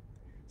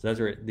 So those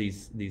are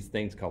these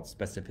things called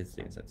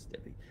specificity and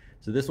sensitivity.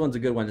 So this one's a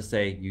good one to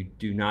say you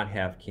do not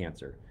have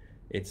cancer.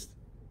 It's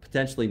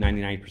potentially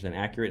 99%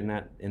 accurate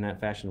in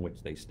that fashion,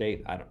 which they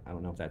state. I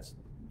don't know if that's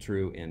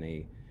true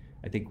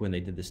I think when they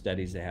did the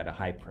studies, they had a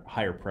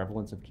higher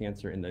prevalence of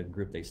cancer in the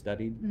group they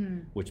studied,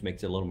 which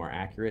makes it a little more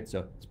accurate.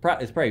 So it's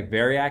probably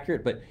very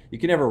accurate, but you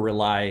can never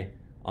rely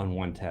on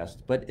one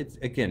test. But it's,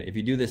 again, if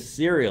you do this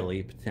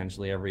serially,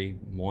 potentially every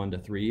 1 to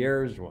 3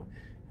 years. Well,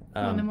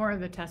 the more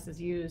the test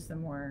is used, the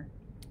more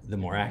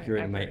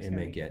accurate it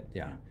may get.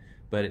 Yeah.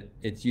 But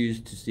it's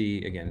used to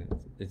see, again,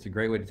 it's a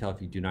great way to tell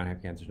if you do not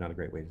have cancer. It's not a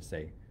great way to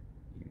say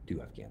you do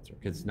have cancer,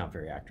 because it's not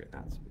very accurate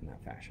in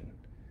that fashion.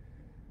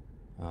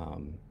 I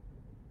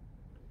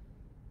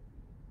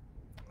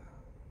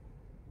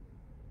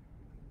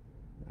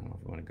don't know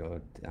if we want to go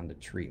down to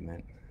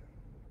treatment.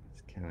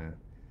 It's kind of,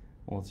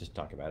 well, let's just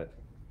talk about it.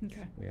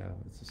 Okay. Yeah,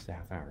 it's just a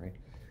half hour, right?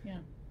 Yeah.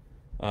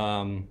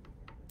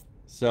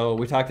 So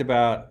we talked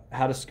about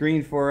how to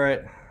screen for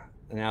it.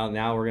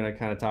 Now we're going to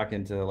kind of talk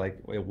into, like,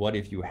 what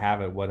if you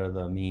have it? What are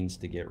the means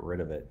to get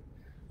rid of it?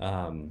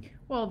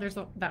 Well, there's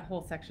that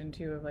whole section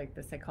too of like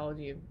the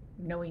psychology of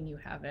knowing you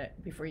have it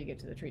before you get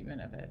to the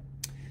treatment of it.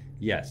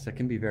 Yes, that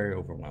can be very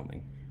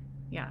overwhelming.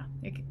 Yeah,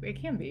 it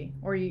can be.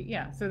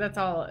 So that's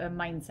all a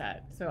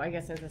mindset. So I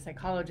guess as a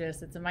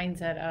psychologist, it's a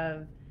mindset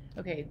of,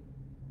 okay,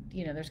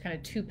 there's kind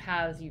of two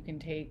paths you can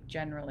take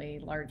generally,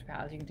 large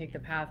paths. You can take the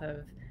path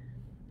of,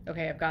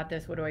 okay, I've got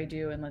this, what do I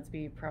do? And let's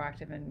be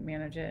proactive and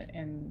manage it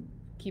and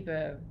keep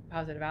a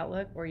positive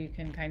outlook. Or you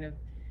can kind of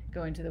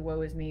go into the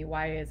woe is me,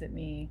 why is it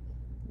me?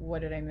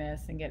 What did I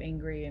miss? And get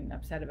angry and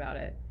upset about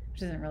it,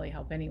 which doesn't really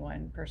help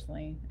anyone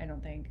personally, I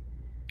don't think.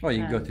 Well,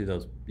 you can go through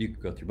those. You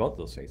can go through both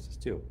those phases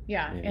too.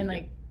 Yeah, and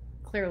like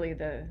clearly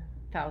the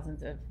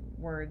thousands of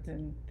words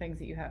and things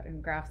that you have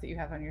and graphs that you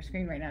have on your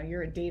screen right now.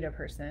 You're a data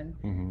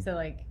person. So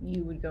like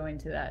you would go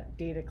into that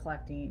data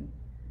collecting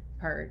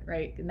part,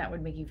 right? And that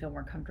would make you feel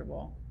more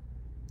comfortable.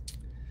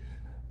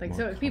 Like,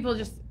 so if people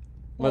just,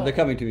 well, they're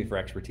coming to me for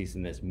expertise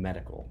in this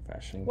medical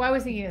fashion. Well, I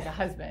was thinking as a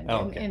husband,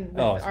 in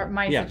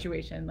my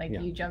situation, like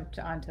you jumped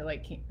onto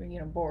like,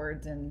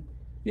 boards and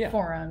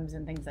forums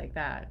and things like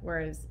that.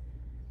 Whereas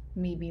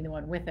me being the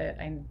one with it,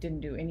 I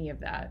didn't do any of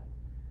that.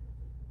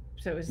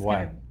 So it was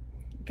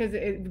because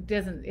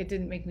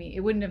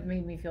it wouldn't have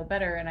made me feel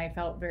better. And I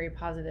felt very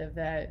positive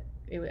that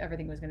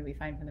everything was going to be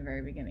fine from the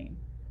very beginning.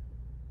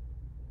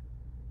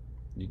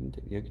 You can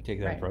take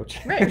that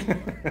approach. Right.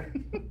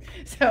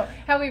 So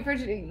how we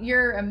approach it,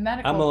 you're a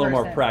medical I'm a little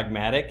person. more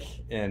pragmatic,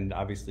 and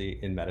obviously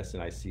in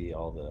medicine I see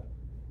all the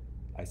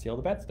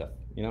bad stuff.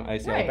 I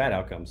see all the bad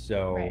outcomes.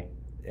 So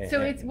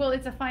so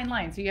it's a fine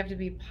line. So you have to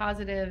be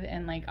positive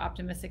and like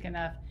optimistic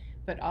enough,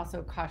 but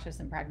also cautious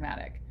and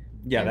pragmatic.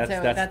 Yeah,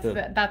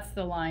 and that's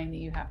the line that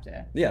you have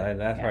to. Yeah,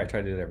 that's how I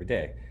try to do it every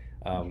day.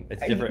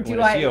 It's different when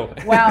it's you.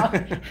 Wow,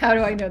 how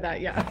do I know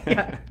that?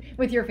 Yeah.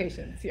 With your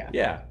patients,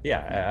 Yeah.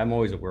 I'm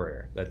always a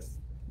worrier. That's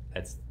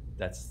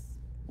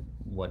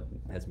what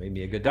has made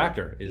me a good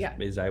doctor.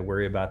 Is I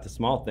worry about the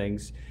small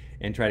things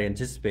and try to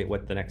anticipate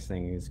what the next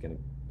thing is going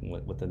to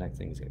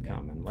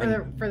come.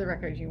 And for the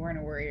record, you weren't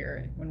a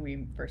worrier when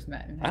we first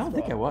met in high school. I don't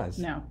think I was.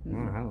 No. I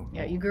don't know.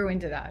 Yeah, you grew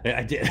into that.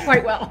 I did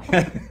quite well.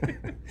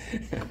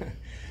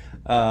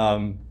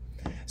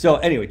 So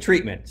anyway,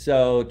 treatment.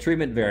 So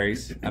treatment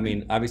varies. I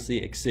mean,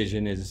 obviously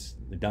excision is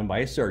done by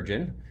a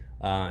surgeon,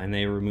 and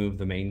they remove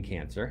the main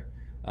cancer.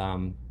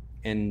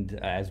 And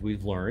as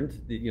we've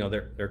learned,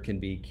 there can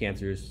be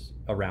cancers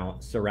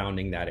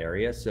surrounding that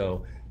area.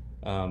 So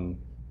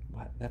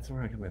that's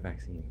where I got my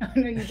vaccine. Oh,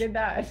 no, you did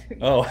that.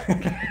 Oh.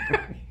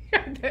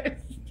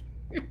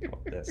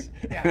 this.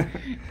 Yeah.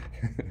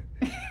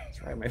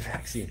 That's right, my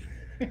vaccine.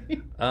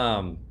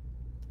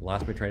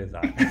 Lost my train of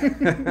thought.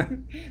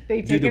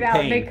 They take it out.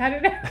 Pain. They cut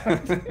it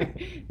out.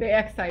 They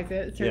excise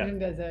it. Surgeon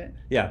does it.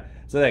 Yeah,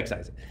 so they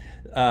excise it.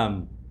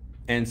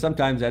 And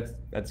sometimes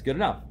that's good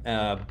enough.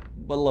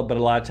 But a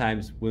lot of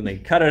times when they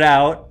cut it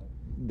out,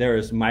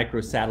 there's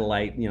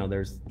microsatellite.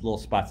 There's little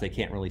spots they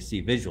can't really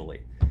see visually.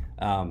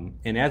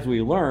 And as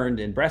we learned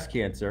in breast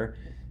cancer,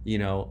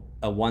 a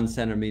 1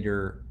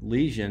 centimeter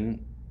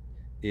lesion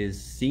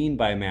is seen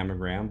by a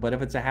mammogram. But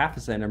if it's a half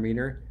a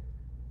centimeter,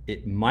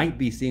 it might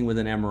be seen with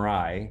an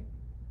MRI,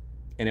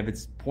 and if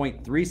it's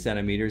 0.3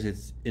 centimeters,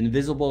 it's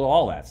invisible to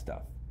all that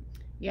stuff.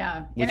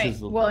 Yeah, which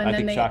is, I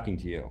think, shocking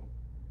to you.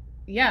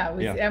 Yeah, it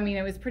was. Yeah. I mean,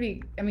 it was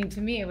pretty. I mean, to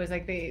me, it was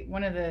like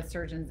one of the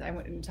surgeons. I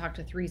went and talked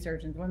to 3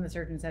 surgeons. One of the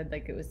surgeons said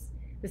like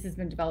this has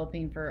been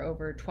developing for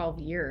over 12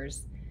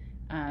 years,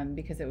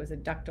 because it was a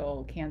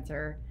ductal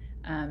cancer,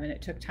 and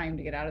it took time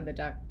to get out of the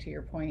duct. To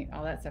your point,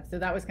 all that stuff. So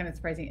that was kind of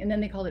surprising. And then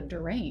they called it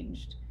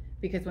deranged.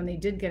 Because when they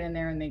did get in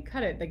there and they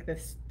cut it, like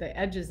the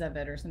edges of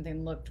it or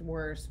something looked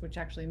worse, which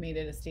actually made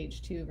it a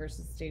stage 2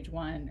 versus stage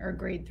 1, or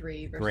grade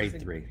 3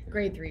 versus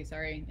grade 3,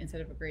 sorry,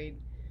 instead of a grade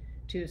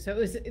 2.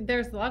 So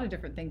there's a lot of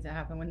different things that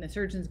happen when the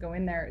surgeons go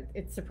in there.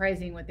 It's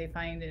surprising what they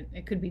find.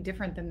 It could be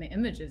different than the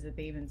images that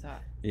they even saw.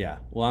 Yeah,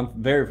 well,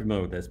 I'm very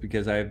familiar with this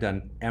because I've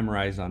done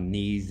MRIs on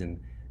knees and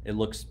it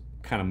looks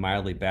kind of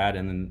mildly bad,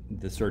 and then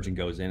the surgeon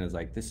goes in and is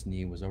like, this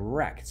knee was a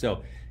wreck.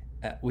 So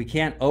we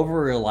can't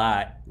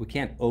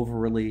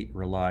overly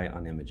rely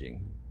on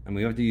imaging. And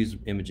we have to use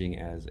imaging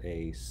as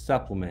a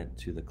supplement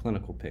to the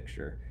clinical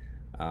picture.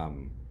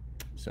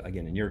 So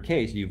again, in your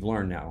case, you've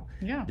learned now,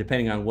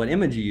 depending on what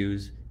image you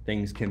use,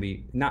 things can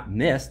be not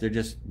missed, they're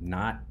just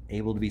not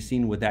able to be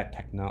seen with that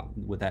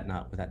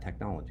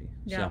technology.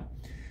 Yeah.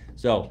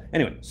 So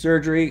anyway,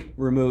 surgery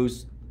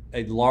removes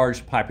a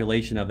large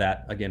population of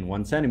that, again,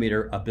 1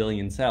 centimeter, 1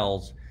 billion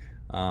cells,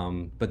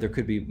 but there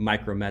could be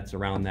micromets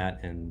around that,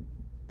 and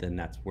then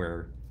that's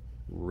where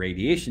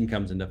radiation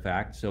comes into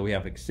fact. So we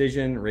have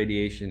excision,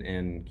 radiation,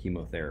 and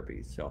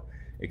chemotherapy. So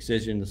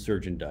excision, the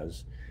surgeon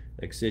does.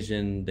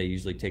 Excision, they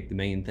usually take the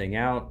main thing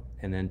out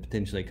and then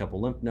potentially a couple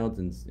lymph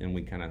nodes, and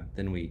we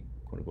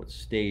quote unquote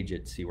stage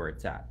it, see where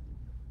it's at.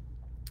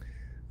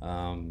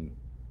 Then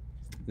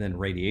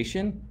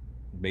radiation,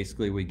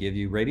 basically we give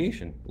you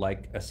radiation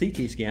like a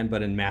CT scan,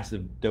 but in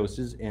massive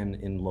doses and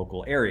in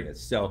local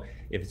areas. So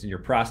if it's in your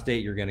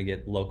prostate, you're going to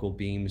get local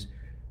beams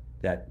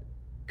that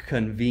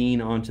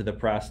convene onto the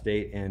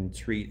prostate and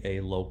treat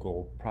a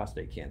local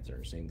prostate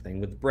cancer. Same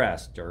thing with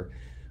breast, or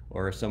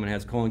if someone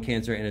has colon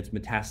cancer and it's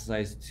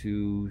metastasized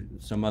to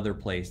some other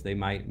place, they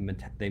might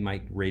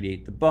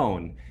radiate the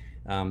bone.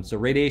 So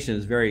radiation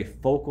is very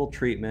focal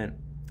treatment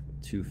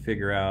to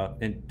figure out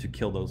and to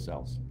kill those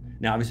cells.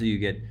 Now, obviously, you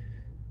get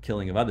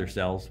killing of other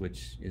cells,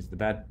 which is the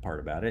bad part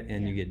about it,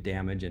 and you get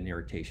damage and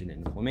irritation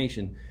and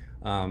inflammation.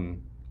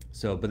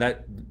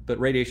 But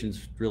radiation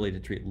is really to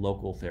treat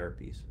local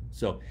therapies.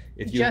 So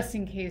if you just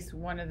in case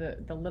one of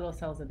the little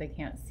cells that they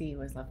can't see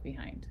was left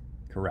behind.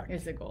 Correct.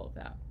 Is the goal of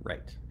that.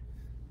 Right.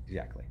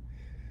 Exactly.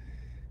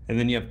 And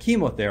then you have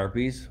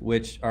chemotherapies,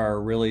 which are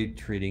really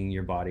treating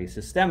your body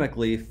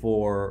systemically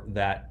for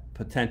that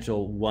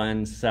potential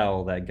one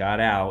cell that got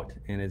out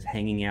and is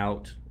hanging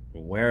out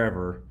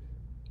wherever,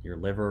 your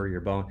liver or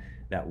your bone,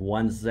 that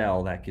one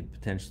cell that could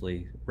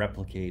potentially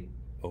replicate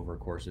over a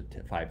course of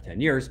 5-10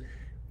 years.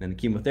 Then the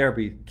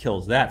chemotherapy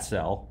kills that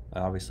cell.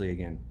 Obviously,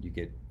 again, you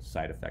get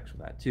side effects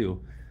with that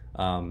too.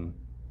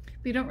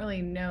 But you don't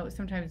really know.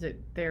 Sometimes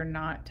they're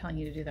not telling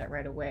you to do that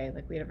right away.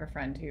 Like we have a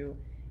friend who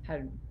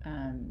had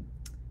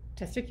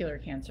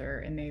testicular cancer,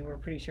 and they were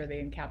pretty sure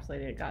they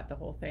encapsulated it, got the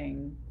whole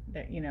thing.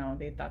 That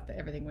they thought that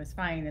everything was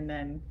fine, and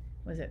then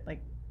was it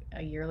like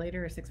a year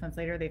later or 6 months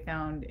later they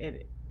found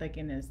it like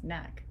in his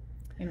neck,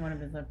 in one of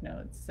his lymph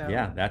nodes. So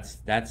yeah,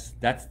 that's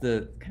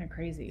the kind of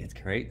crazy. It's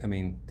great. I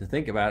mean, to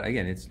think about it,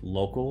 again, it's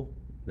local,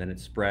 then it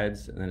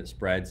spreads, and then it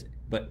spreads.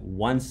 But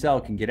one cell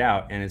can get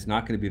out, and it's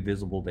not going to be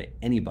visible to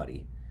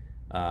anybody.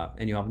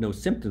 And you have no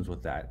symptoms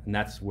with that. And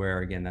that's where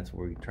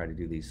we try to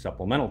do these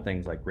supplemental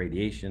things like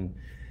radiation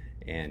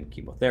and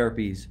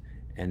chemotherapies.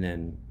 And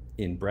then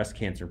in breast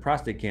cancer and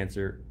prostate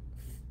cancer,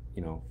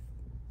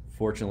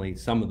 fortunately,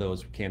 some of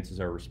those cancers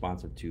are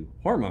responsive to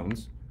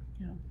hormones.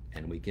 Yeah.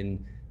 And we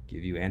can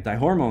give you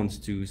anti-hormones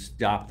to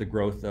stop the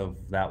growth of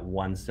that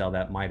one cell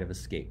that might have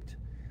escaped.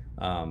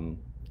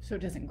 So it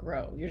doesn't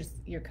grow.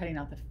 You're cutting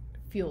out the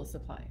fuel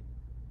supply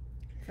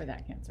for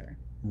that cancer.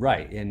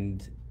 Right.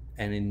 And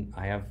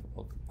I have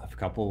a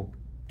couple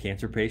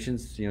cancer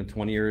patients,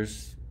 20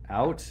 years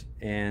out,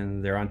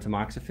 and they're on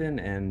tamoxifen,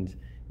 and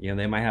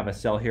they might have a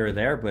cell here or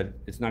there, but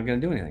it's not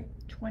going to do anything.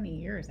 20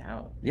 years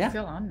out. Yeah.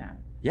 Still on that.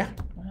 Yeah.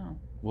 Wow.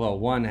 Well,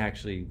 one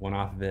actually went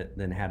off of it,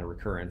 then had a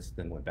recurrence,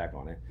 then went back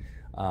on it.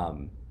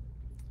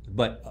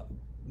 But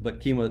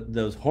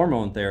those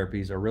hormone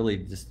therapies are really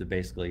just to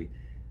basically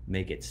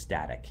make it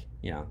static.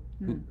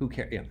 Who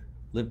cares?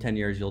 Live 10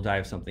 years, you'll die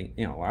of something.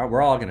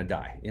 We're all going to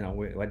die. We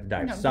have to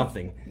die of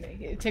something.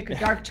 It took a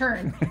dark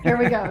turn. Here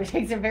we go. It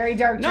takes a very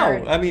dark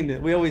turn. No, I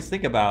mean, we always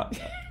think about,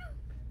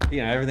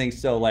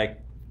 everything's so like,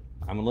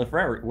 I'm going to live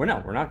forever. We're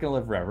not going to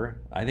live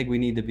forever. I think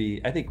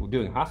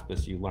doing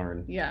hospice, you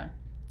learn. Yeah,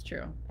 it's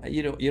true.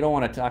 You don't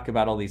want to talk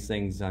about all these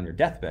things on your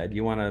deathbed.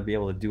 You want to be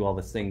able to do all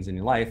these things in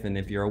your life. And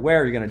if you're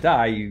aware you're going to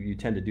die, you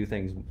tend to do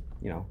things,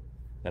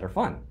 that are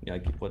fun.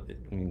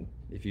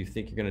 If you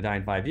think you're going to die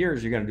in 5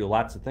 years, you're going to do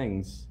lots of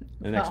things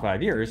in the next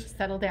 5 years.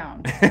 Settle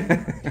down.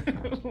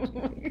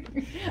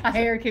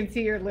 I can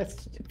see your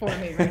list for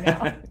me right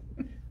now.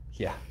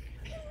 Yeah.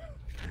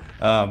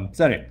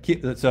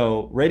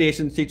 So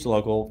radiation teach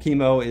local.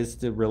 Chemo is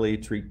to really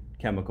treat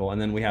chemical,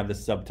 and then we have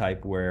this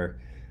subtype where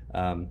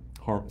some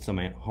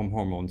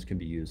hormones can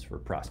be used for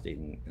prostate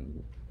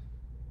and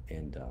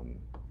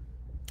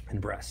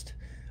breast.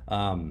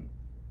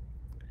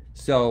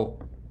 So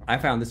I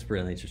found this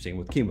really interesting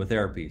with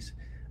chemotherapies.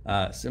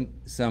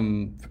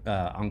 Some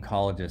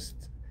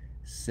oncologist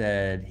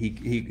said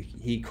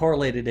he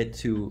correlated it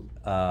to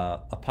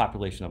a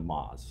population of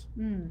moths.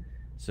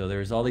 So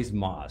there's all these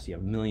moths. You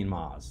have 1 million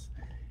moths,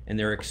 and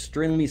they're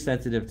extremely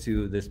sensitive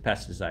to this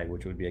pesticide,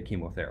 which would be a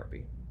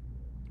chemotherapy,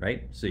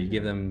 right? So you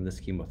give them this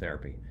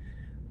chemotherapy.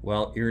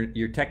 Well,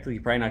 you're technically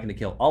probably not going to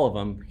kill all of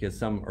them, because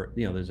some are,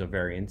 there's a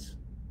variance.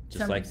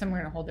 Some are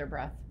going to hold their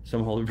breath.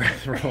 Some hold their breath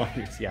for a while.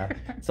 Yeah,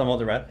 some hold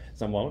their breath,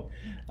 some won't.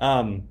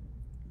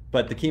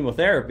 But the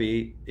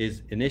chemotherapy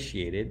is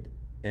initiated,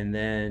 and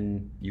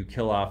then you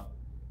kill off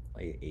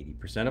like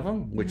 80% of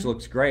them, which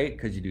looks great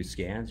because you do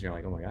scans. You're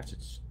like, oh my gosh,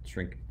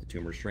 the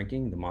tumor's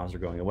shrinking, the moths are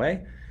going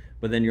away.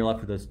 But then you're left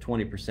with those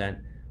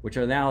 20%, which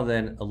are now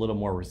then a little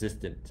more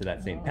resistant to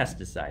that same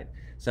pesticide.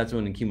 So that's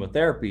when in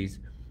chemotherapies,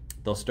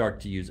 they'll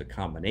start to use a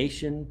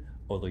combination,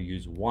 or they'll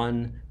use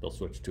one, they'll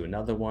switch to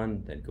another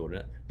one, then go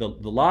to the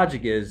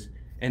logic is,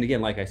 and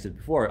again, like I said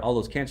before, all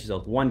those cancer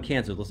cells, one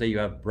cancer, let's say you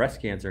have breast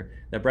cancer,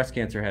 that breast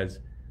cancer has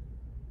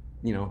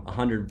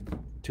 100,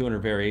 200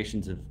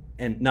 variations of,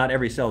 and not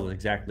every cell is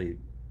exactly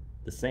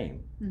the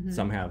same.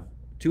 Some have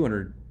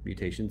 200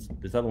 mutations,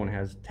 this other one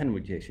has 10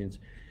 mutations.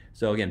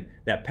 So again,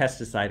 that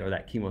pesticide or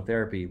that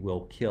chemotherapy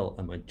will kill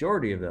a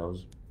majority of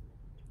those,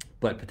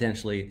 but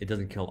potentially it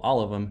doesn't kill all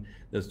of them.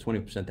 Those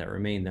 20% that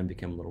remain then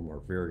become a little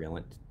more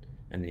virulent,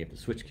 and then you have to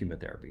switch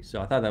chemotherapy.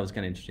 So I thought that was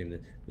kind of interesting,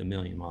 the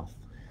million moth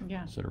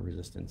sort of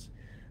resistance.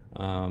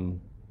 And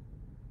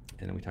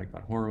then we talked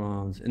about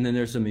hormones, and then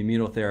there's some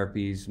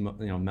immunotherapies,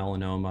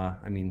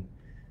 melanoma. I mean,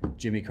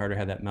 Jimmy Carter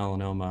had that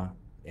melanoma,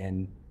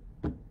 and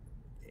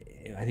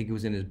I think it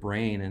was in his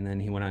brain, and then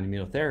he went on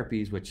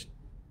immunotherapies, which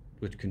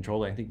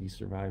controlled it. I think he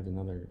survived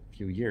another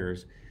few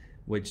years,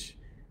 which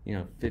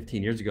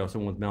 15 years ago,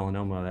 someone with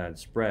melanoma that had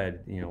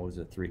spread, was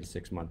a 3 to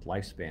 6 month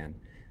lifespan.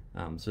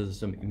 So there's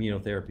some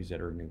immunotherapies that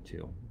are new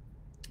too.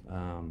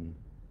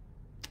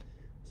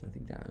 So I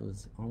think that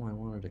was all I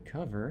wanted to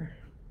cover.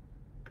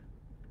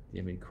 Do you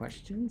have any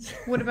questions?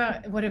 What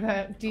about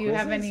do you quizzes?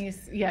 have any,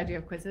 do you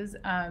have quizzes?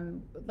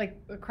 Like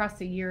across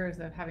the years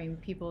of having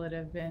people that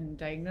have been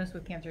diagnosed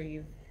with cancer,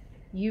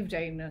 you've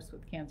diagnosed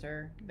with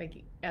cancer,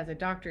 like as a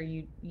doctor,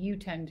 you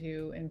tend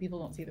to, and people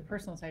don't see the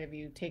personal side of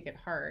you, take it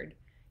hard.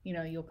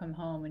 You'll come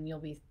home and you'll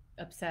be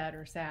upset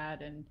or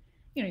sad, and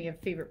you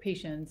have favorite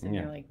patients, and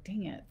you're like,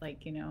 dang it,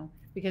 like,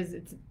 because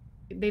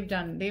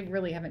they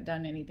really haven't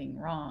done anything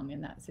wrong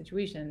in that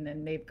situation,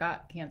 and they've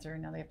got cancer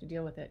and now they have to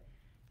deal with it.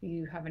 Do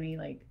you have any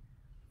like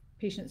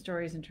patient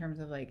stories in terms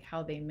of like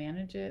how they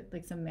manage it?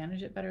 Like some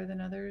manage it better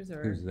than others,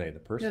 or Who's they? The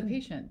person? the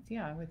patients?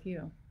 Yeah, with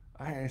you.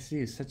 I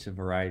see such a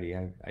variety.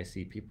 I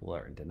see people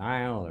are in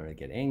denial, or they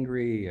get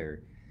angry,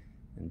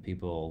 and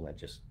people that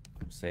just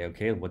say,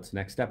 okay, what's the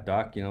next step,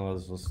 doc? You know,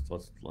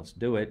 let's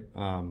do it.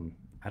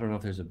 I don't know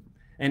if there's a,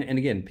 and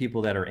again,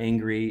 people that are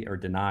angry or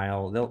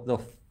denial,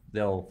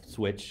 they'll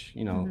switch.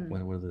 You know,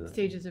 what are the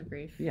Stages of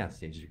grief. Yeah,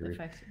 stages of grief.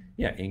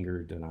 Yeah,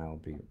 anger,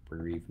 denial,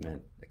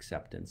 bereavement,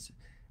 acceptance,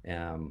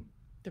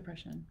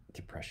 Depression.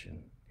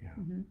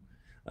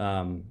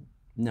 Yeah.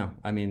 No,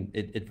 I mean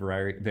it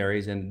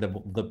varies, and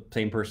the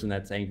same person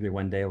that's angry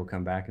one day will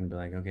come back and be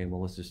like, okay,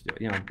 well, let's just do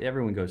it. You know,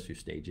 everyone goes through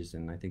stages,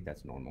 and I think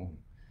that's normal.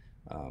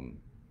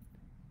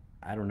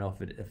 I don't know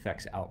if it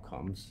affects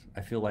outcomes.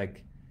 I feel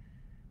like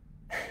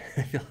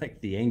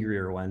the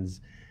angrier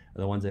ones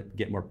are the ones that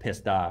get more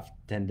pissed off,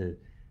 tend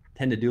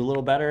to do a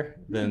little better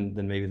than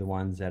maybe the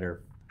ones that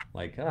are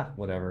like,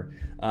 whatever.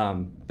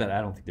 But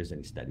I don't think there's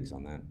any studies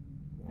on that.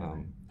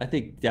 I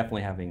think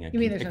definitely having You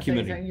mean there's no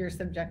studies on your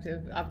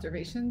subjective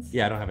observations?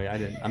 Yeah, I don't have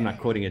it. I'm not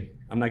quoting it.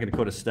 I'm not going to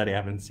quote a study I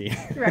haven't seen.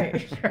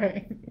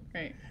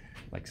 Right.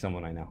 Like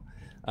someone I know.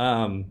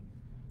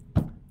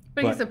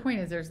 But I guess the point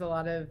is there's a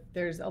lot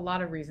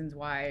of reasons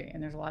why,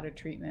 and there's a lot of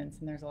treatments,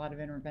 and there's a lot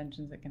of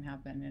interventions that can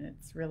happen, and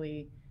it's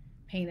really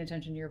paying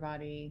attention to your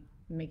body,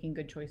 making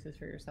good choices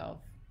for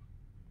yourself.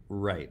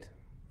 Right.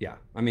 Yeah.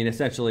 I mean,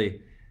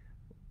 essentially,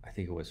 I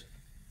think it was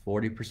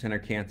 40%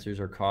 of cancers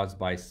are caused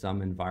by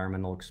some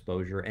environmental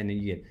exposure, and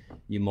then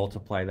you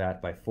multiply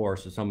that by 4.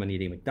 So someone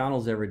eating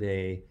McDonald's every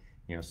day,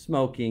 you know,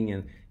 smoking,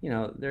 and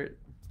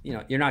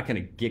you're not going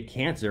to get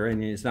cancer,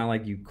 and it's not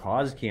like you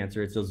cause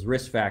cancer. It's those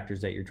risk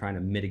factors that you're trying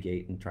to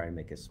mitigate and try to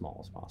make as small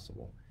as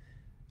possible.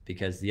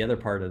 Because the other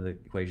part of the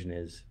equation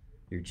is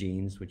your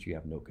genes, which you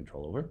have no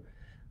control over,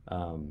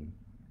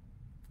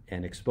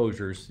 and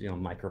exposures,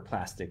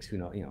 microplastics.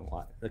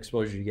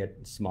 Exposure, you get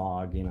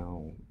smog.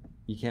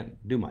 You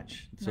can't do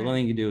much. So the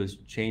only thing you do is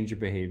change your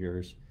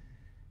behaviors,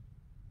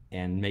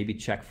 and maybe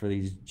check for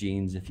these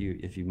genes if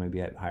you might be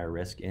at higher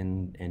risk,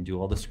 and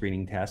do all the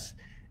screening tests.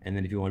 And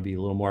then if you want to be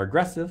a little more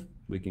aggressive,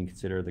 we can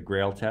consider the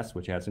Grail test,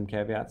 which has some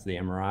caveats, the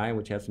MRI,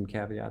 which has some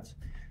caveats.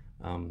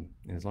 And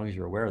as long as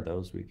you're aware of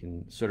those, we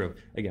can sort of,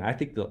 again, I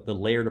think the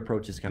layered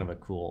approach is kind of a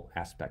cool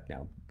aspect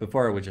now.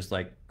 Before it was just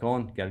like,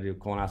 got to do a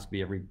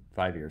colonoscopy every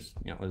 5 years.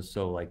 It was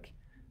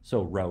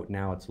so rote.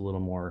 Now it's a little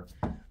more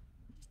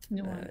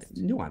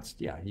nuanced.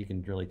 Yeah, you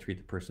can really treat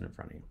the person in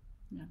front of you.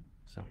 Yeah.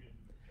 So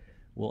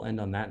we'll end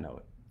on that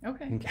note.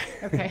 Okay.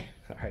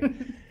 All right.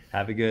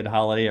 Have a good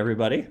holiday,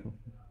 everybody.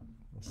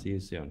 See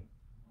you soon.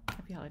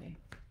 Happy holiday.